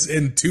 yards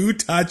and 2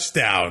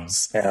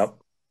 touchdowns. Yep.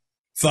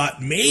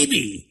 Thought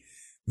maybe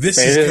this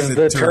is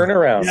going to turn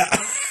around.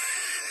 Yeah.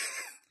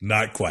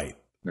 Not quite.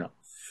 No.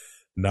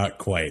 Not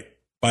quite.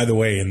 By the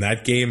way, in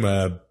that game,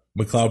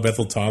 McLeod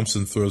Bethel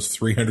Thompson throws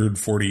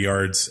 340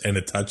 yards and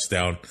a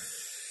touchdown.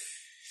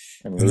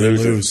 And they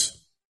lose.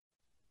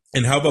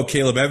 And how about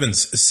Caleb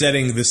Evans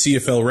setting the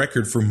CFL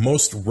record for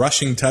most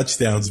rushing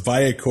touchdowns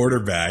by a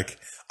quarterback?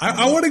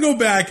 I want to go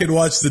back and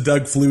watch the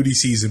Doug Flutie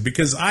season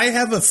because I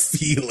have a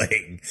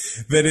feeling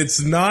that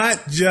it's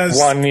not just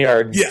 1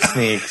 yard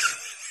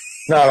sneaks.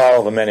 Not all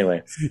of them,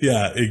 anyway.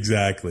 Yeah,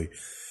 exactly.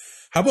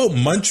 How about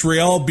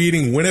Montreal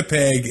beating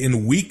Winnipeg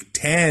in Week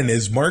 10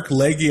 as Mark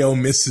Leggio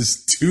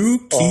misses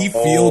 2 key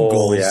field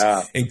goals,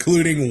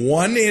 including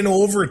one in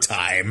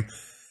overtime?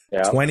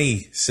 Yeah.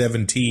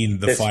 2017,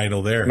 the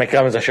final there. Might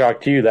come as a shock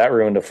to you. That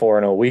ruined a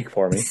 4-0 week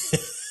for me.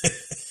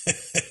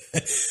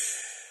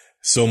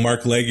 So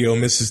Mark Leggio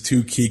misses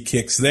 2 key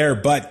kicks there,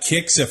 but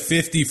kicks a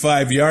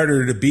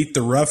 55-yarder to beat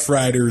the Rough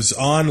Riders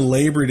on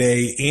Labor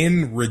Day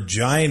in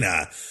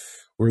Regina,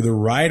 where the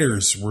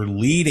Riders were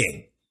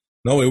leading.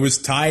 No, it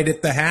was tied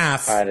at the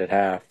half. Tied at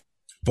half.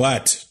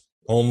 But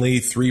only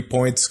 3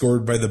 points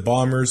scored by the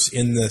Bombers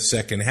in the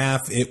second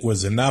half. It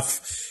was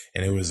enough,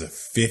 and it was a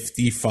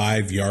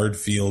 55-yard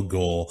field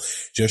goal.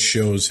 Just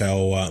shows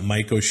how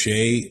Mike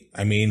O'Shea,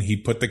 he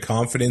put the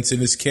confidence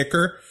in his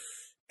kicker,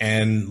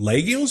 and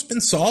Leggio's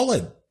been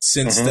solid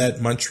since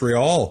that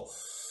Montreal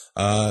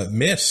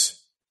miss.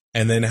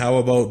 And then how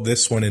about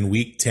this one in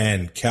Week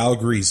 10?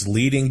 Calgary's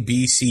leading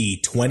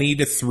BC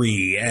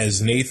 20-3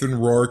 as Nathan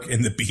Rourke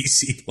and the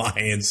BC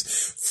Lions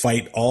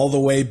fight all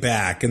the way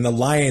back. And the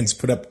Lions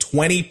put up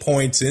 20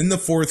 points in the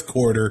fourth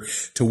quarter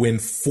to win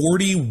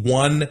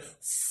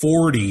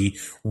 41-40.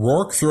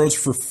 Rourke throws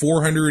for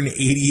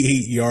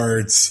 488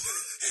 yards,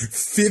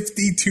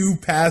 52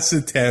 pass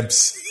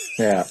attempts.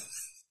 Yeah.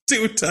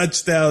 2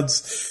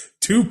 touchdowns,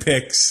 2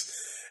 picks.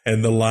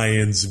 And the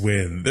Lions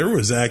win. There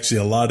was actually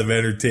a lot of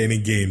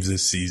entertaining games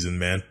this season,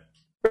 man.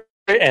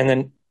 And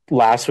then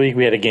last week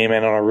we had a game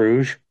end on a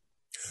rouge.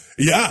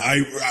 Yeah,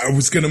 I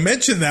was going to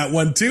mention that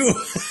one too.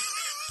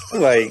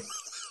 Like,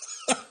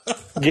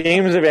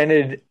 games have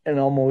ended in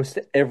almost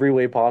every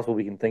way possible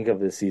we can think of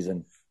this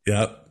season.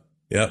 Yep.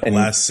 And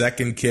last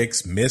second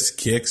kicks, missed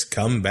kicks,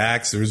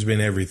 comebacks. There's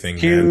been everything.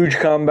 Huge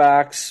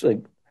comebacks.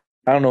 Like,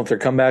 I don't know if they're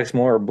comebacks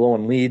more or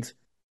blowing leads.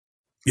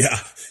 Yeah.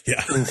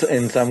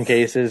 In some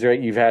cases, right?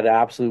 You've had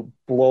absolute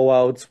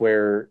blowouts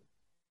where,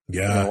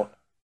 you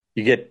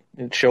get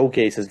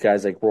showcases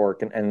guys like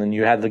Rourke, and then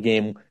you had the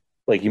game,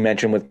 like you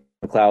mentioned with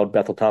McLeod,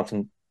 Bethel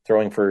Thompson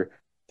throwing for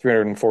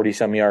 340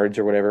 some yards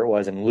or whatever it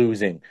was and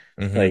losing.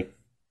 Like,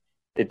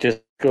 it just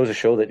goes to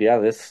show that,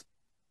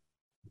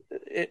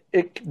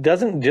 it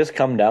doesn't just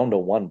come down to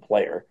one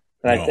player.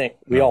 And I think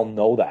we all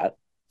know that,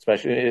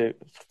 especially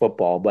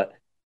football. But,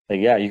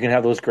 you can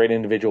have those great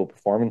individual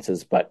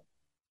performances, but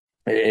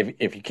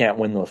if you can't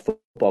win those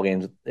football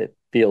games, it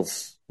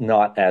feels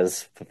not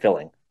as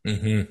fulfilling.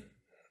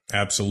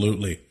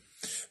 Absolutely.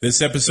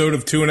 This episode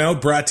of 2 and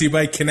Out brought to you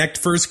by Connect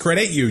First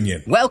Credit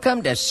Union.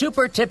 Welcome to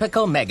Super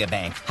Typical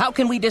Megabank. How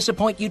can we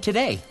disappoint you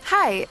today?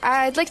 Hi,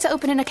 I'd like to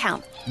open an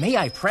account. May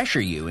I pressure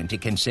you into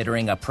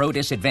considering a pro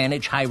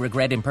disadvantage, high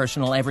regret,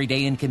 impersonal,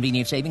 everyday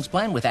inconvenient savings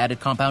plan with added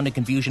compounded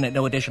confusion at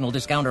no additional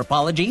discount or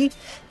apology?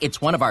 It's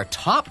one of our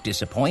top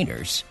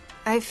disappointers.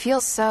 I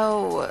feel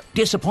so...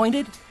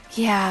 Disappointed?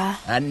 Yeah.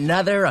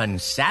 Another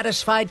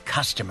unsatisfied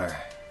customer.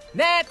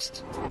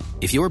 Next!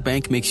 If your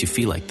bank makes you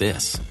feel like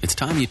this, it's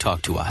time you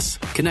talk to us.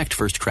 Connect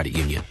First Credit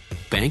Union.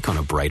 Bank on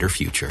a brighter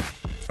future.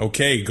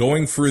 Okay,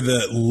 going for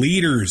the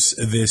leaders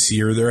this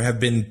year, there have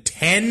been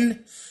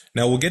 10.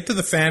 Now, we'll get to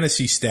the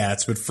fantasy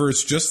stats, but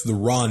first, just the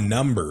raw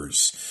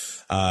numbers.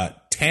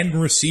 10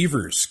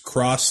 receivers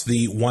crossed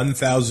the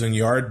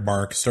 1,000-yard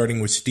mark, starting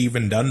with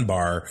Stephen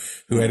Dunbar,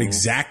 who had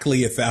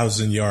exactly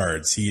 1,000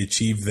 yards. He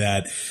achieved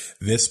that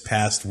this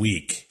past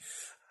week.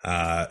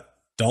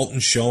 Dalton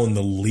Schoen,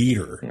 the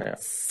leader,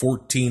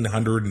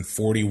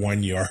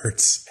 1,441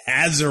 yards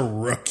as a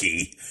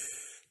rookie.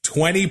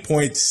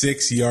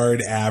 20.6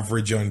 yard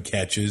average on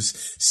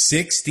catches,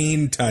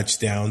 16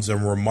 touchdowns, a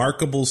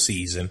remarkable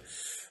season.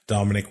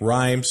 Dominic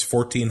Rhymes,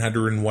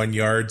 1,401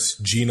 yards.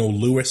 Geno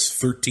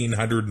Lewis,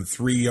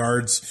 1,303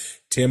 yards.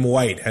 Tim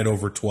White had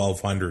over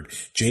 1,200.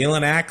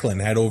 Jalen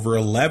Acklin had over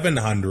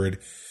 1,100,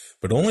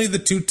 but only the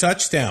 2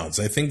 touchdowns.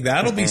 I think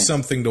that'll be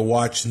something to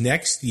watch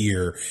next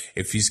year.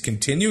 If he's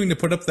continuing to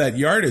put up that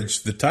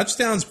yardage, the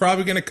touchdowns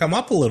probably going to come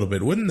up a little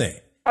bit, wouldn't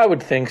they? I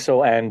would think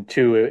so. And,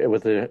 too,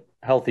 with a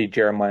healthy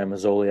Jeremiah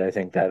Mazzoli, I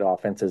think that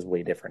offense is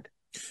way different.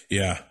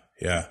 Yeah.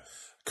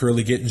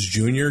 Curly Gittens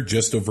Jr.,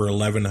 just over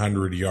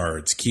 1,100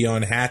 yards.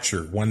 Keon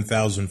Hatcher,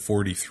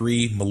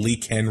 1,043.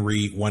 Malik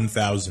Henry,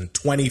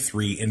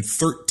 1,023 in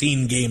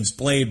 13 games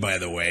played, by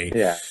the way.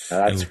 Yeah,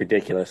 that's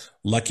ridiculous.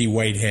 Lucky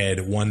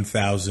Whitehead,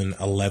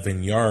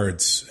 1,011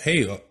 yards.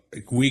 Hey,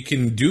 we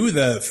can do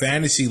the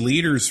fantasy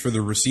leaders for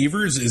the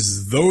receivers.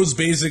 Is those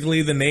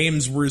basically the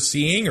names we're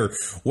seeing? Or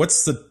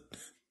what's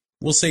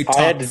we'll say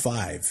top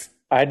 5?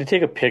 I had to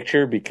take a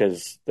picture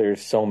because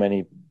there's so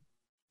many,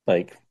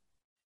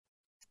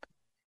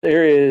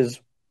 there is,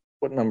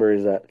 what number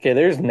is that? Okay,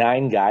 there's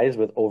 9 guys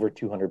with over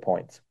 200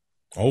 points.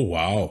 Oh,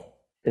 wow.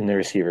 In the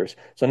receivers.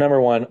 So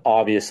number 1,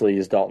 obviously,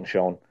 is Dalton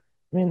Schoen.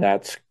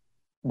 That's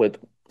with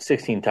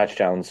 16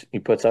 touchdowns. He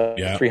puts up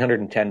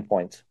 310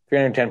 points.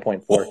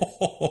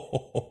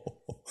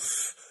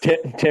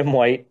 310.4. Tim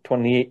White,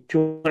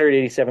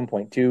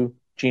 287.2.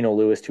 Geno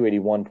Lewis,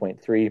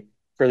 281.3.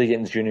 Curly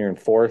Gittens Jr. in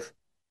 4th.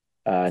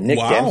 Nick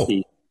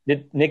Dembski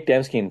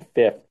in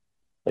 5th.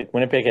 Like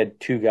Winnipeg had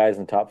 2 guys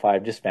in the top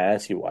 5 just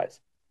fantasy wise.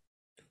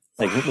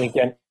 Like Nick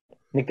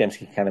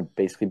Dembski kind of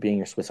basically being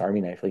your Swiss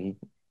Army knife. Like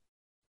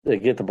they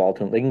get the ball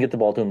to him. They can get the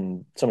ball to him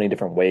in so many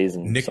different ways.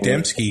 And Nick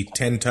Dembski,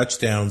 10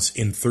 touchdowns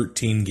in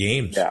 13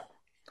 games.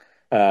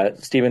 Yeah.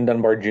 Stephen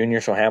Dunbar Jr.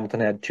 So Hamilton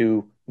had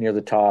 2 near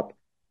the top.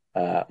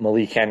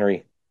 Malik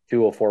Henry,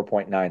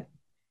 204.9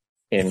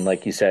 in,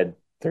 like you said,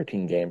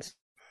 13 games.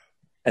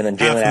 And then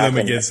Half Jalen of them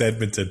Acklin against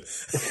Edmonton.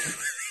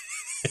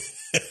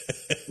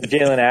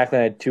 Jalen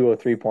Acklin had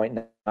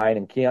 203.9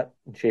 and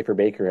Schaefer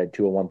Baker had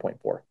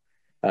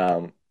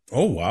 201.4.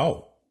 Oh,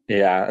 wow.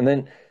 Yeah. And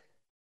then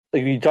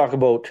like you talk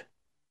about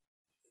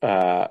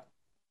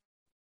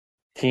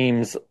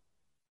teams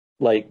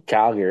like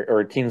Calgary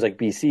or teams like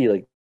BC,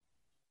 like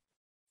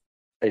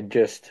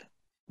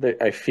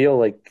I feel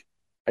like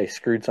I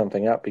screwed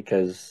something up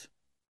because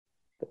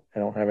I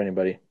don't have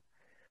anybody.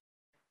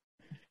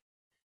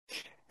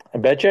 I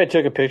bet you I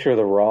took a picture of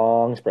the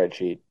wrong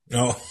spreadsheet.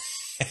 Oh.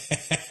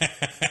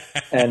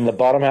 And the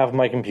bottom half of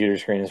my computer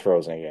screen is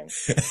frozen again.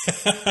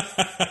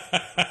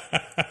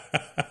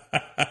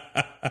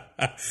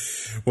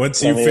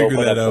 Once you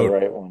figure that out,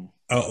 right one.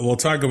 We'll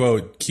talk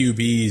about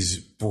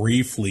QBs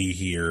briefly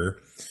here.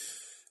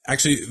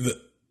 Actually,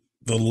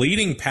 the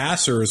leading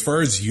passer as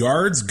far as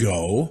yards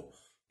go,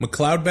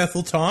 McLeod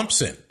Bethel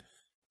Thompson,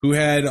 who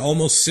had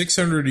almost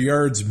 600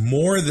 yards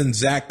more than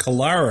Zach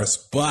Collaros,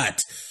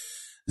 but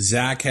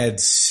Zach had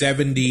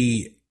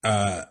 70%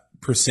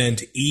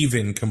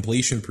 even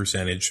completion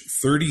percentage,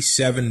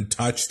 37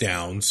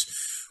 touchdowns,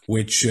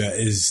 which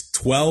is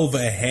 12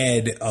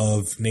 ahead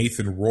of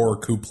Nathan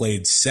Rourke, who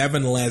played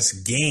 7 less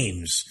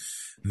games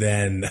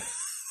than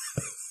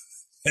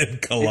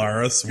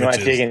Collaros. You want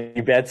to take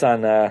any bets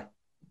on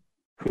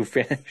who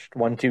finished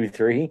 1, 2,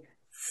 3?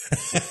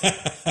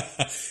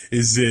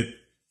 Is it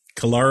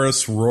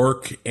Collaros,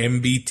 Rourke,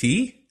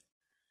 MBT?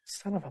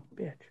 Son of a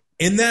bitch.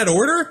 In that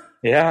order?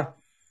 Yeah.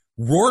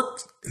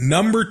 Rourke,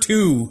 number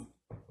 2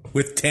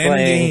 with 10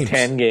 Playing games.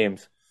 10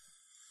 games.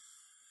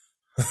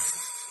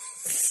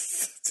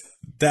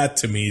 That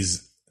to me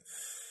is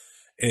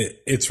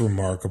it's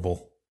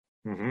remarkable.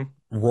 Mm-hmm.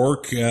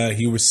 Rourke,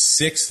 he was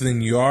 6th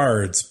in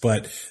yards,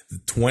 but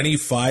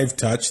 25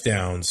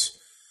 touchdowns.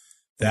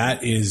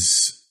 That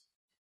is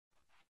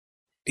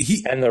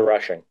and the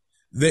rushing.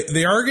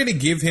 They are going to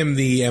give him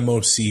the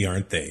MOC,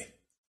 aren't they?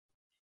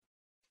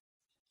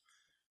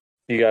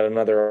 You got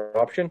another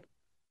option?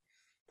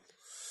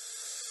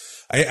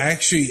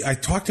 I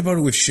talked about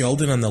it with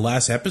Sheldon on the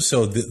last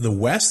episode. The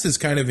West is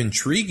kind of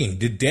intriguing.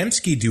 Did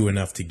Dembski do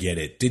enough to get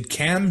it? Did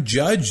Cam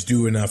Judge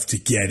do enough to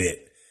get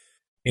it?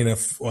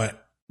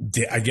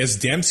 I guess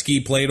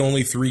Dembski played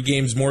only 3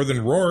 games more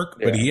than Rourke,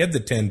 but he had the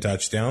 10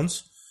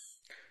 touchdowns.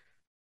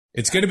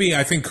 It's going to be,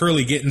 I think,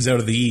 Curly Gittins out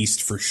of the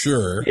East for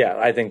sure. Yeah,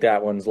 I think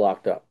that one's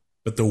locked up.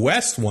 But the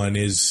West one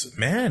is,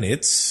 man,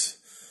 it's.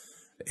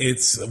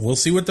 We'll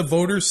see what the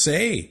voters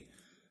say.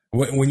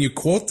 When you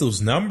quote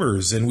those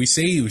numbers and we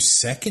say he was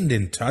 2nd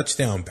in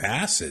touchdown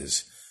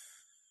passes,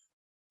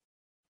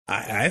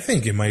 I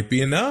think it might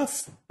be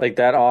enough. Like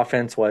that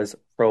offense was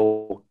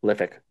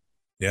prolific.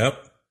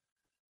 Yep.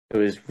 It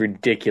was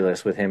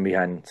ridiculous with him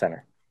behind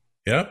center.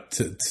 Yep.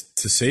 To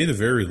say the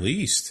very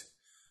least.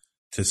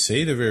 To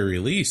say the very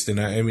least. And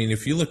I mean,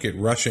 if you look at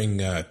rushing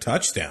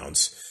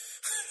touchdowns,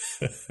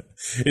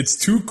 it's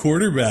 2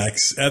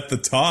 quarterbacks at the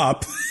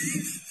top.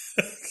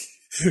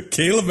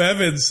 Caleb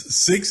Evans,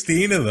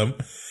 16 of them.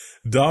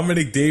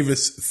 Dominic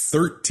Davis,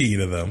 13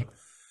 of them.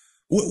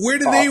 Where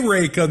do they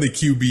rank on the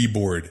QB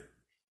board?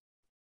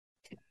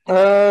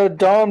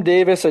 Dom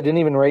Davis, I didn't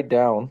even write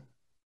down.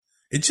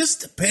 It just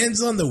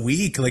depends on the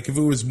week. Like if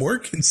it was more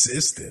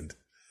consistent.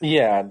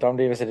 Yeah, Dom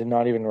Davis, I did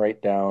not even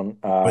write down.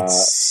 But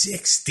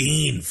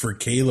 16 for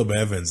Caleb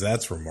Evans,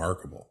 that's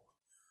remarkable.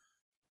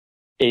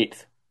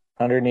 8th,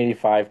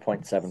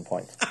 185.7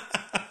 points.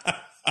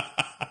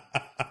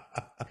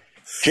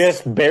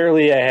 Just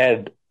barely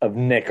ahead of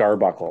Nick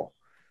Arbuckle.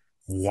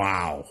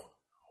 Wow.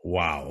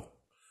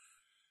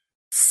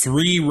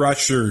 3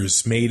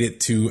 rushers made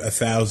it to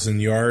 1,000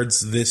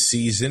 yards this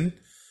season.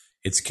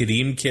 It's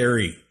Kadeem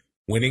Carey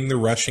winning the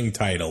rushing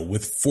title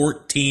with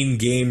 14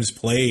 games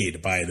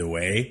played, by the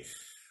way.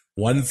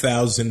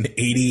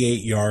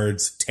 1,088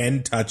 yards,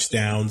 10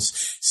 touchdowns,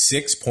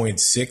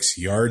 6.6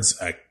 yards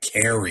a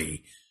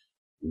carry.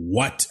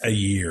 What a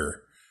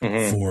year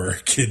for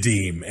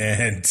Kadeem.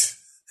 And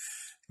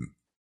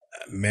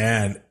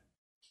man,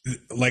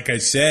 like I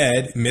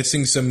said,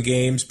 missing some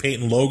games,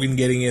 Peyton Logan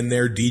getting in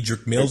there,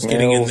 Dedrick Mills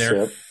getting in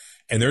there,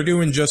 and they're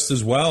doing just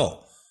as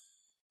well.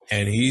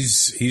 And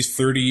he's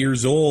 30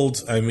 years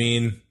old. I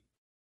mean,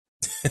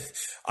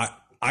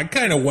 I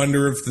kind of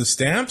wonder if the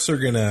Stamps are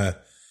going to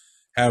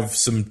have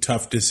some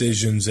tough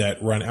decisions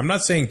at run. I'm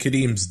not saying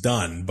Kadeem's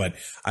done, but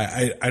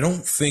I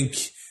don't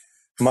think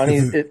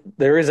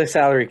there is a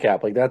salary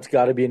cap. Like that's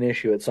got to be an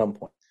issue at some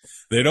point.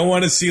 They don't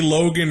want to see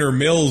Logan or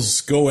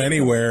Mills go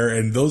anywhere,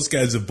 and those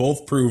guys have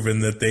both proven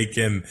that they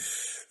can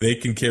they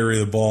can carry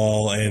the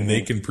ball and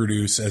they can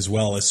produce as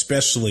well,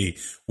 especially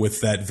with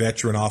that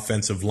veteran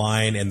offensive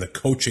line and the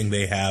coaching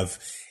they have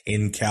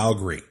in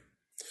Calgary.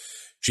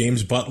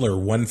 James Butler,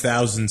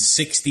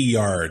 1,060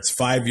 yards,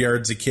 5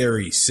 yards a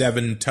carry,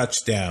 7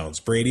 touchdowns.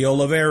 Brady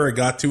Oliveira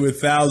got to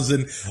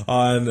 1,000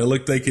 on, it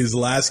looked like his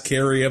last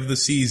carry of the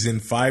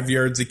season, 5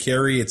 yards a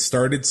carry. It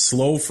started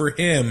slow for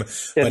him.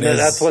 But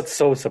that's what's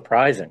so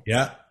surprising.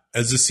 Yeah.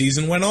 As the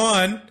season went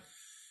on,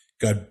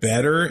 got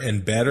better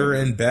and better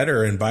and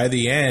better. And by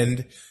the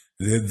end,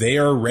 they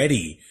are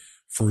ready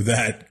for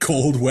that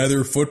cold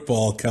weather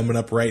football coming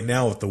up right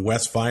now with the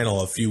West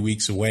Final a few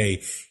weeks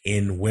away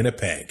in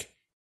Winnipeg.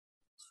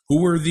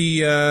 Who were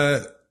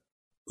the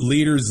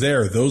leaders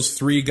there? Those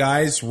 3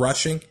 guys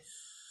rushing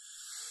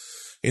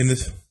in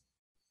the.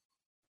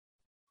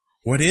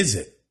 What is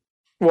it?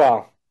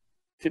 Well,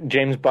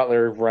 James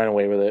Butler ran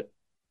away with it.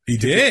 He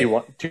did.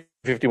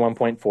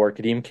 251.4.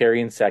 Kadeem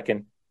Carey in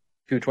second.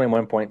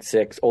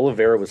 221.6.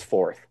 Oliveira was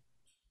fourth.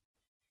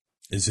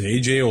 Is it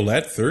AJ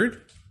Ouellette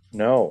third?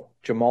 No,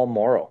 Jamal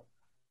Morrow.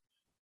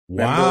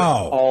 Wow!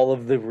 Remember all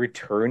of the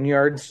return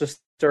yards to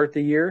start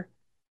the year.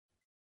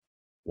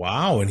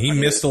 Wow, and he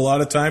missed a lot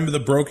of time with a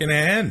broken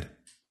hand.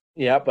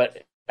 Yeah,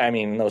 but, I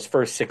mean, those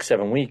first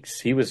 6-7 weeks,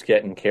 he was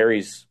getting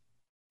carries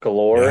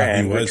galore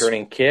and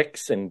returning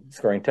kicks and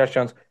scoring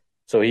touchdowns.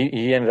 So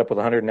he ended up with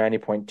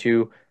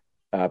 190.2.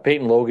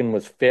 Peyton Logan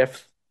was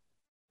 5th.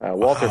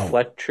 Walter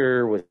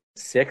Fletcher was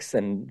 6th,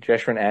 and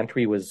Jeshurun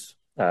Antwi was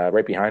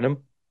right behind him,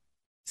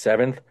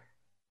 7th.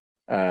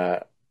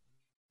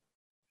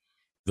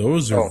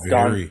 Those are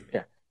very...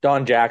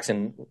 Don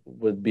Jackson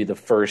would be the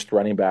first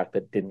running back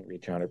that didn't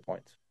reach 100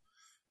 points.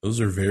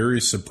 Those are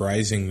very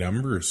surprising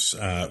numbers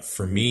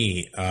for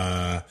me.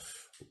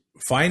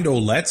 Find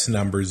Ouellette's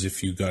numbers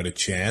if you got a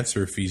chance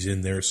or if he's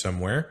in there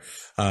somewhere.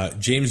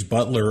 James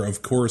Butler,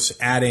 of course,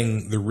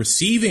 adding the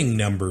receiving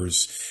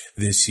numbers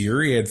this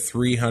year. He had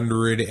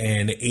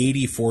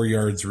 384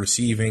 yards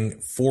receiving,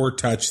 4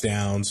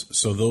 touchdowns.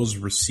 So those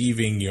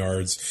receiving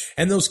yards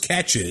and those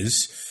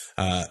catches,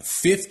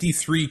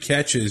 53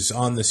 catches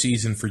on the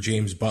season for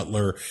James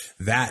Butler.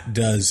 That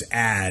does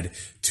add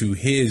to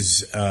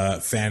his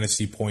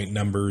fantasy point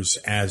numbers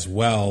as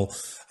well.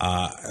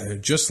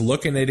 Just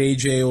looking at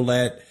AJ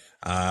Ouellette,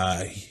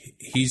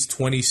 he's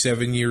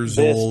 27 years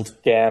old.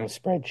 Damn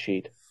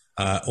spreadsheet.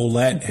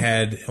 Ouellette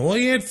had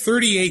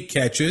 38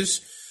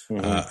 catches,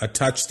 a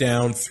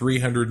touchdown,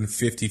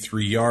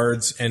 353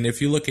 yards. And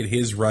if you look at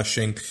his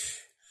rushing,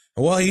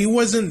 he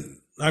wasn't.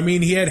 I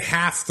mean, he had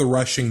half the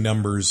rushing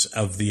numbers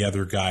of the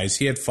other guys.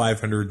 He had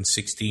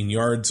 516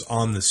 yards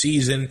on the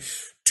season,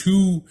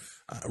 2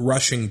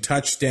 rushing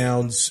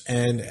touchdowns.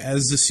 And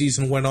as the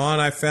season went on,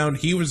 I found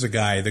he was a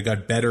guy that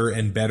got better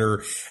and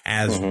better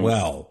as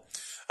well.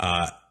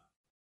 I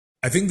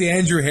think the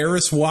Andrew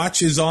Harris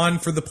watch is on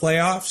for the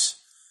playoffs.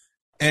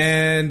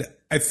 And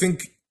I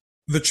think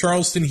the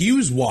Charleston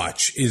Hughes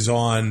watch is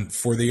on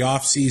for the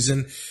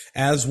offseason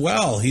as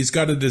well. He's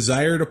got a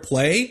desire to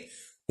play.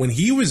 When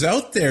he was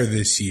out there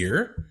this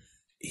year,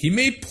 he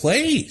made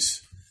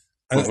plays.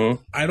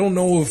 I don't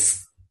know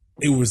if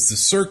it was the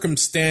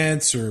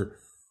circumstance or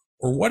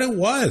what it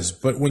was,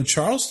 but when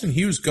Charleston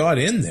Hughes got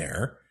in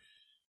there,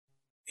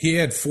 he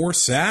had 4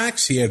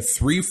 sacks. He had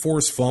 3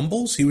 forced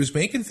fumbles. He was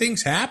making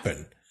things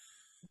happen.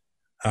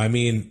 I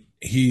mean,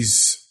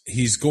 he's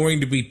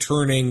going to be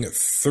turning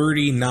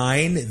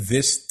 39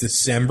 this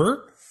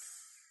December.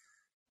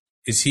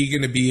 Is he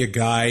going to be a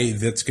guy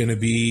that's going to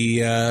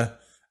be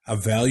a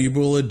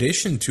valuable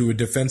addition to a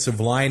defensive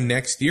line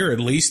next year? At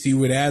least he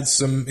would add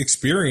some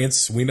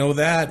experience. We know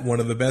that. One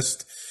of the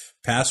best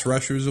pass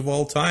rushers of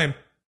all time.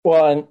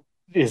 Well, and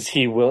is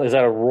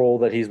that a role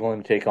that he's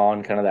willing to take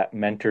on, kind of that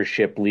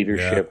mentorship,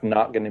 leadership,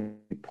 not going to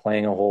be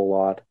playing a whole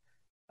lot?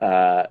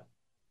 Not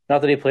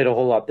that he played a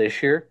whole lot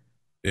this year.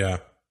 Yeah.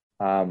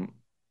 But,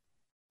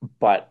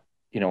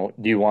 do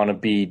you want to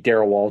be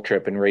Darryl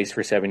Waltrip and race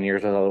for 7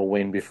 years without a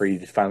win before you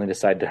finally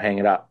decide to hang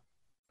it up?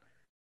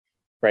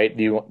 Right?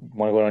 Do you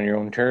want to go on your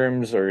own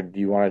terms, or do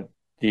you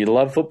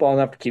love football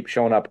enough to keep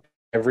showing up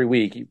every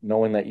week,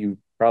 knowing that you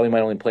probably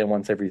might only play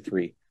once every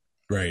 3?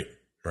 Right.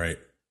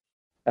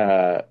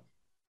 And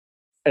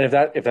if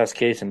that's the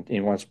case, and he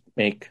wants to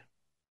make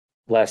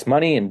less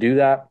money and do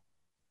that,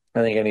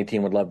 I think any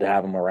team would love to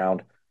have him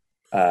around.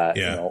 I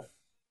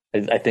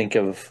think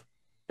of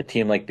a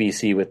team like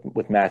BC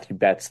with Matthew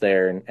Betts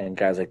there and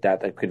guys like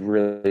that could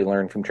really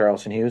learn from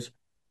Charleston Hughes.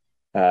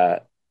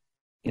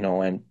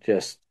 And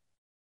just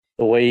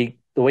the way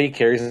he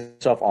carries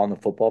himself on the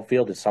football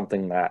field is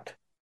something that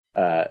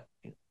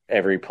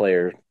every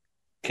player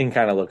can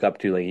kind of look up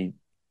to. Like, he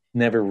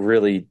never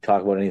really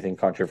talk about anything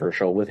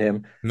controversial with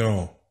him.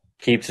 No.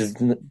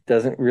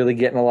 Doesn't really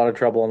get in a lot of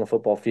trouble on the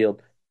football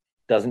field,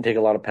 doesn't take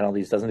a lot of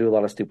penalties, doesn't do a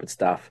lot of stupid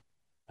stuff,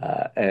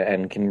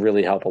 and can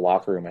really help a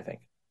locker room, I think.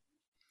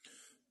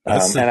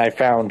 And I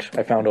found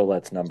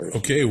Ouellette's numbers.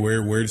 Okay,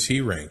 where does he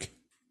rank?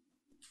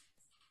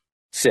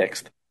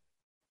 6th.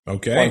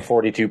 Okay.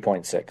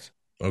 142.6.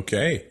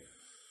 Okay.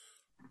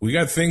 we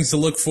got things to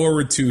look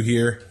forward to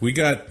here. We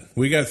got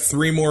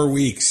 3 more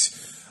weeks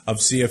of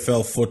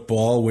CFL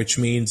football, which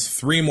means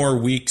 3 more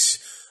weeks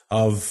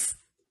of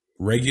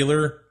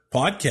regular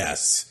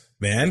podcasts,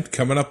 man,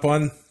 coming up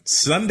on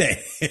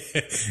Sunday.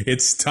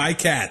 It's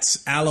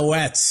Ticats,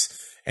 Alouettes,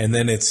 and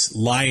then it's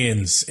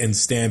Lions and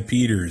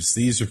Stampeders.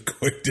 These are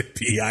going to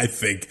be, I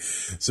think,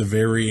 some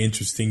very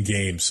interesting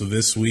games. So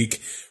this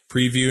week,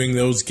 previewing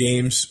those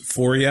games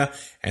for you,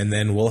 and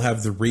then we'll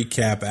have the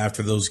recap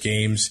after those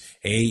games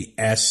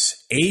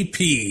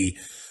ASAP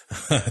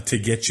to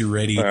get you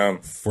ready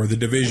for the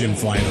division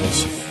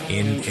finals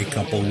in a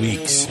couple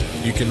weeks.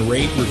 You can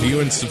rate, review,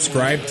 and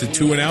subscribe to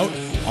Two and Out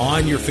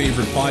on your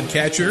favorite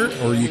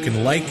podcatcher, or you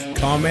can like,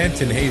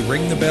 comment, and hey,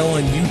 ring the bell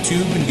on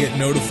YouTube and get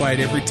notified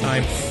every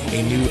time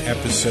a new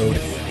episode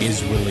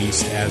is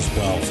released as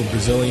well. For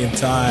Brazilian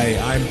Tie,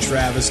 I'm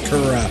Travis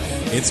Cura.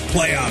 It's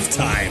playoff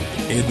time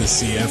in the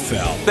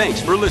CFL.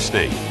 Thanks for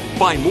listening.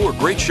 Find more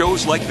great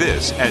shows like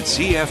this at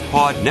CF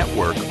Pod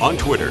Network on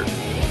Twitter.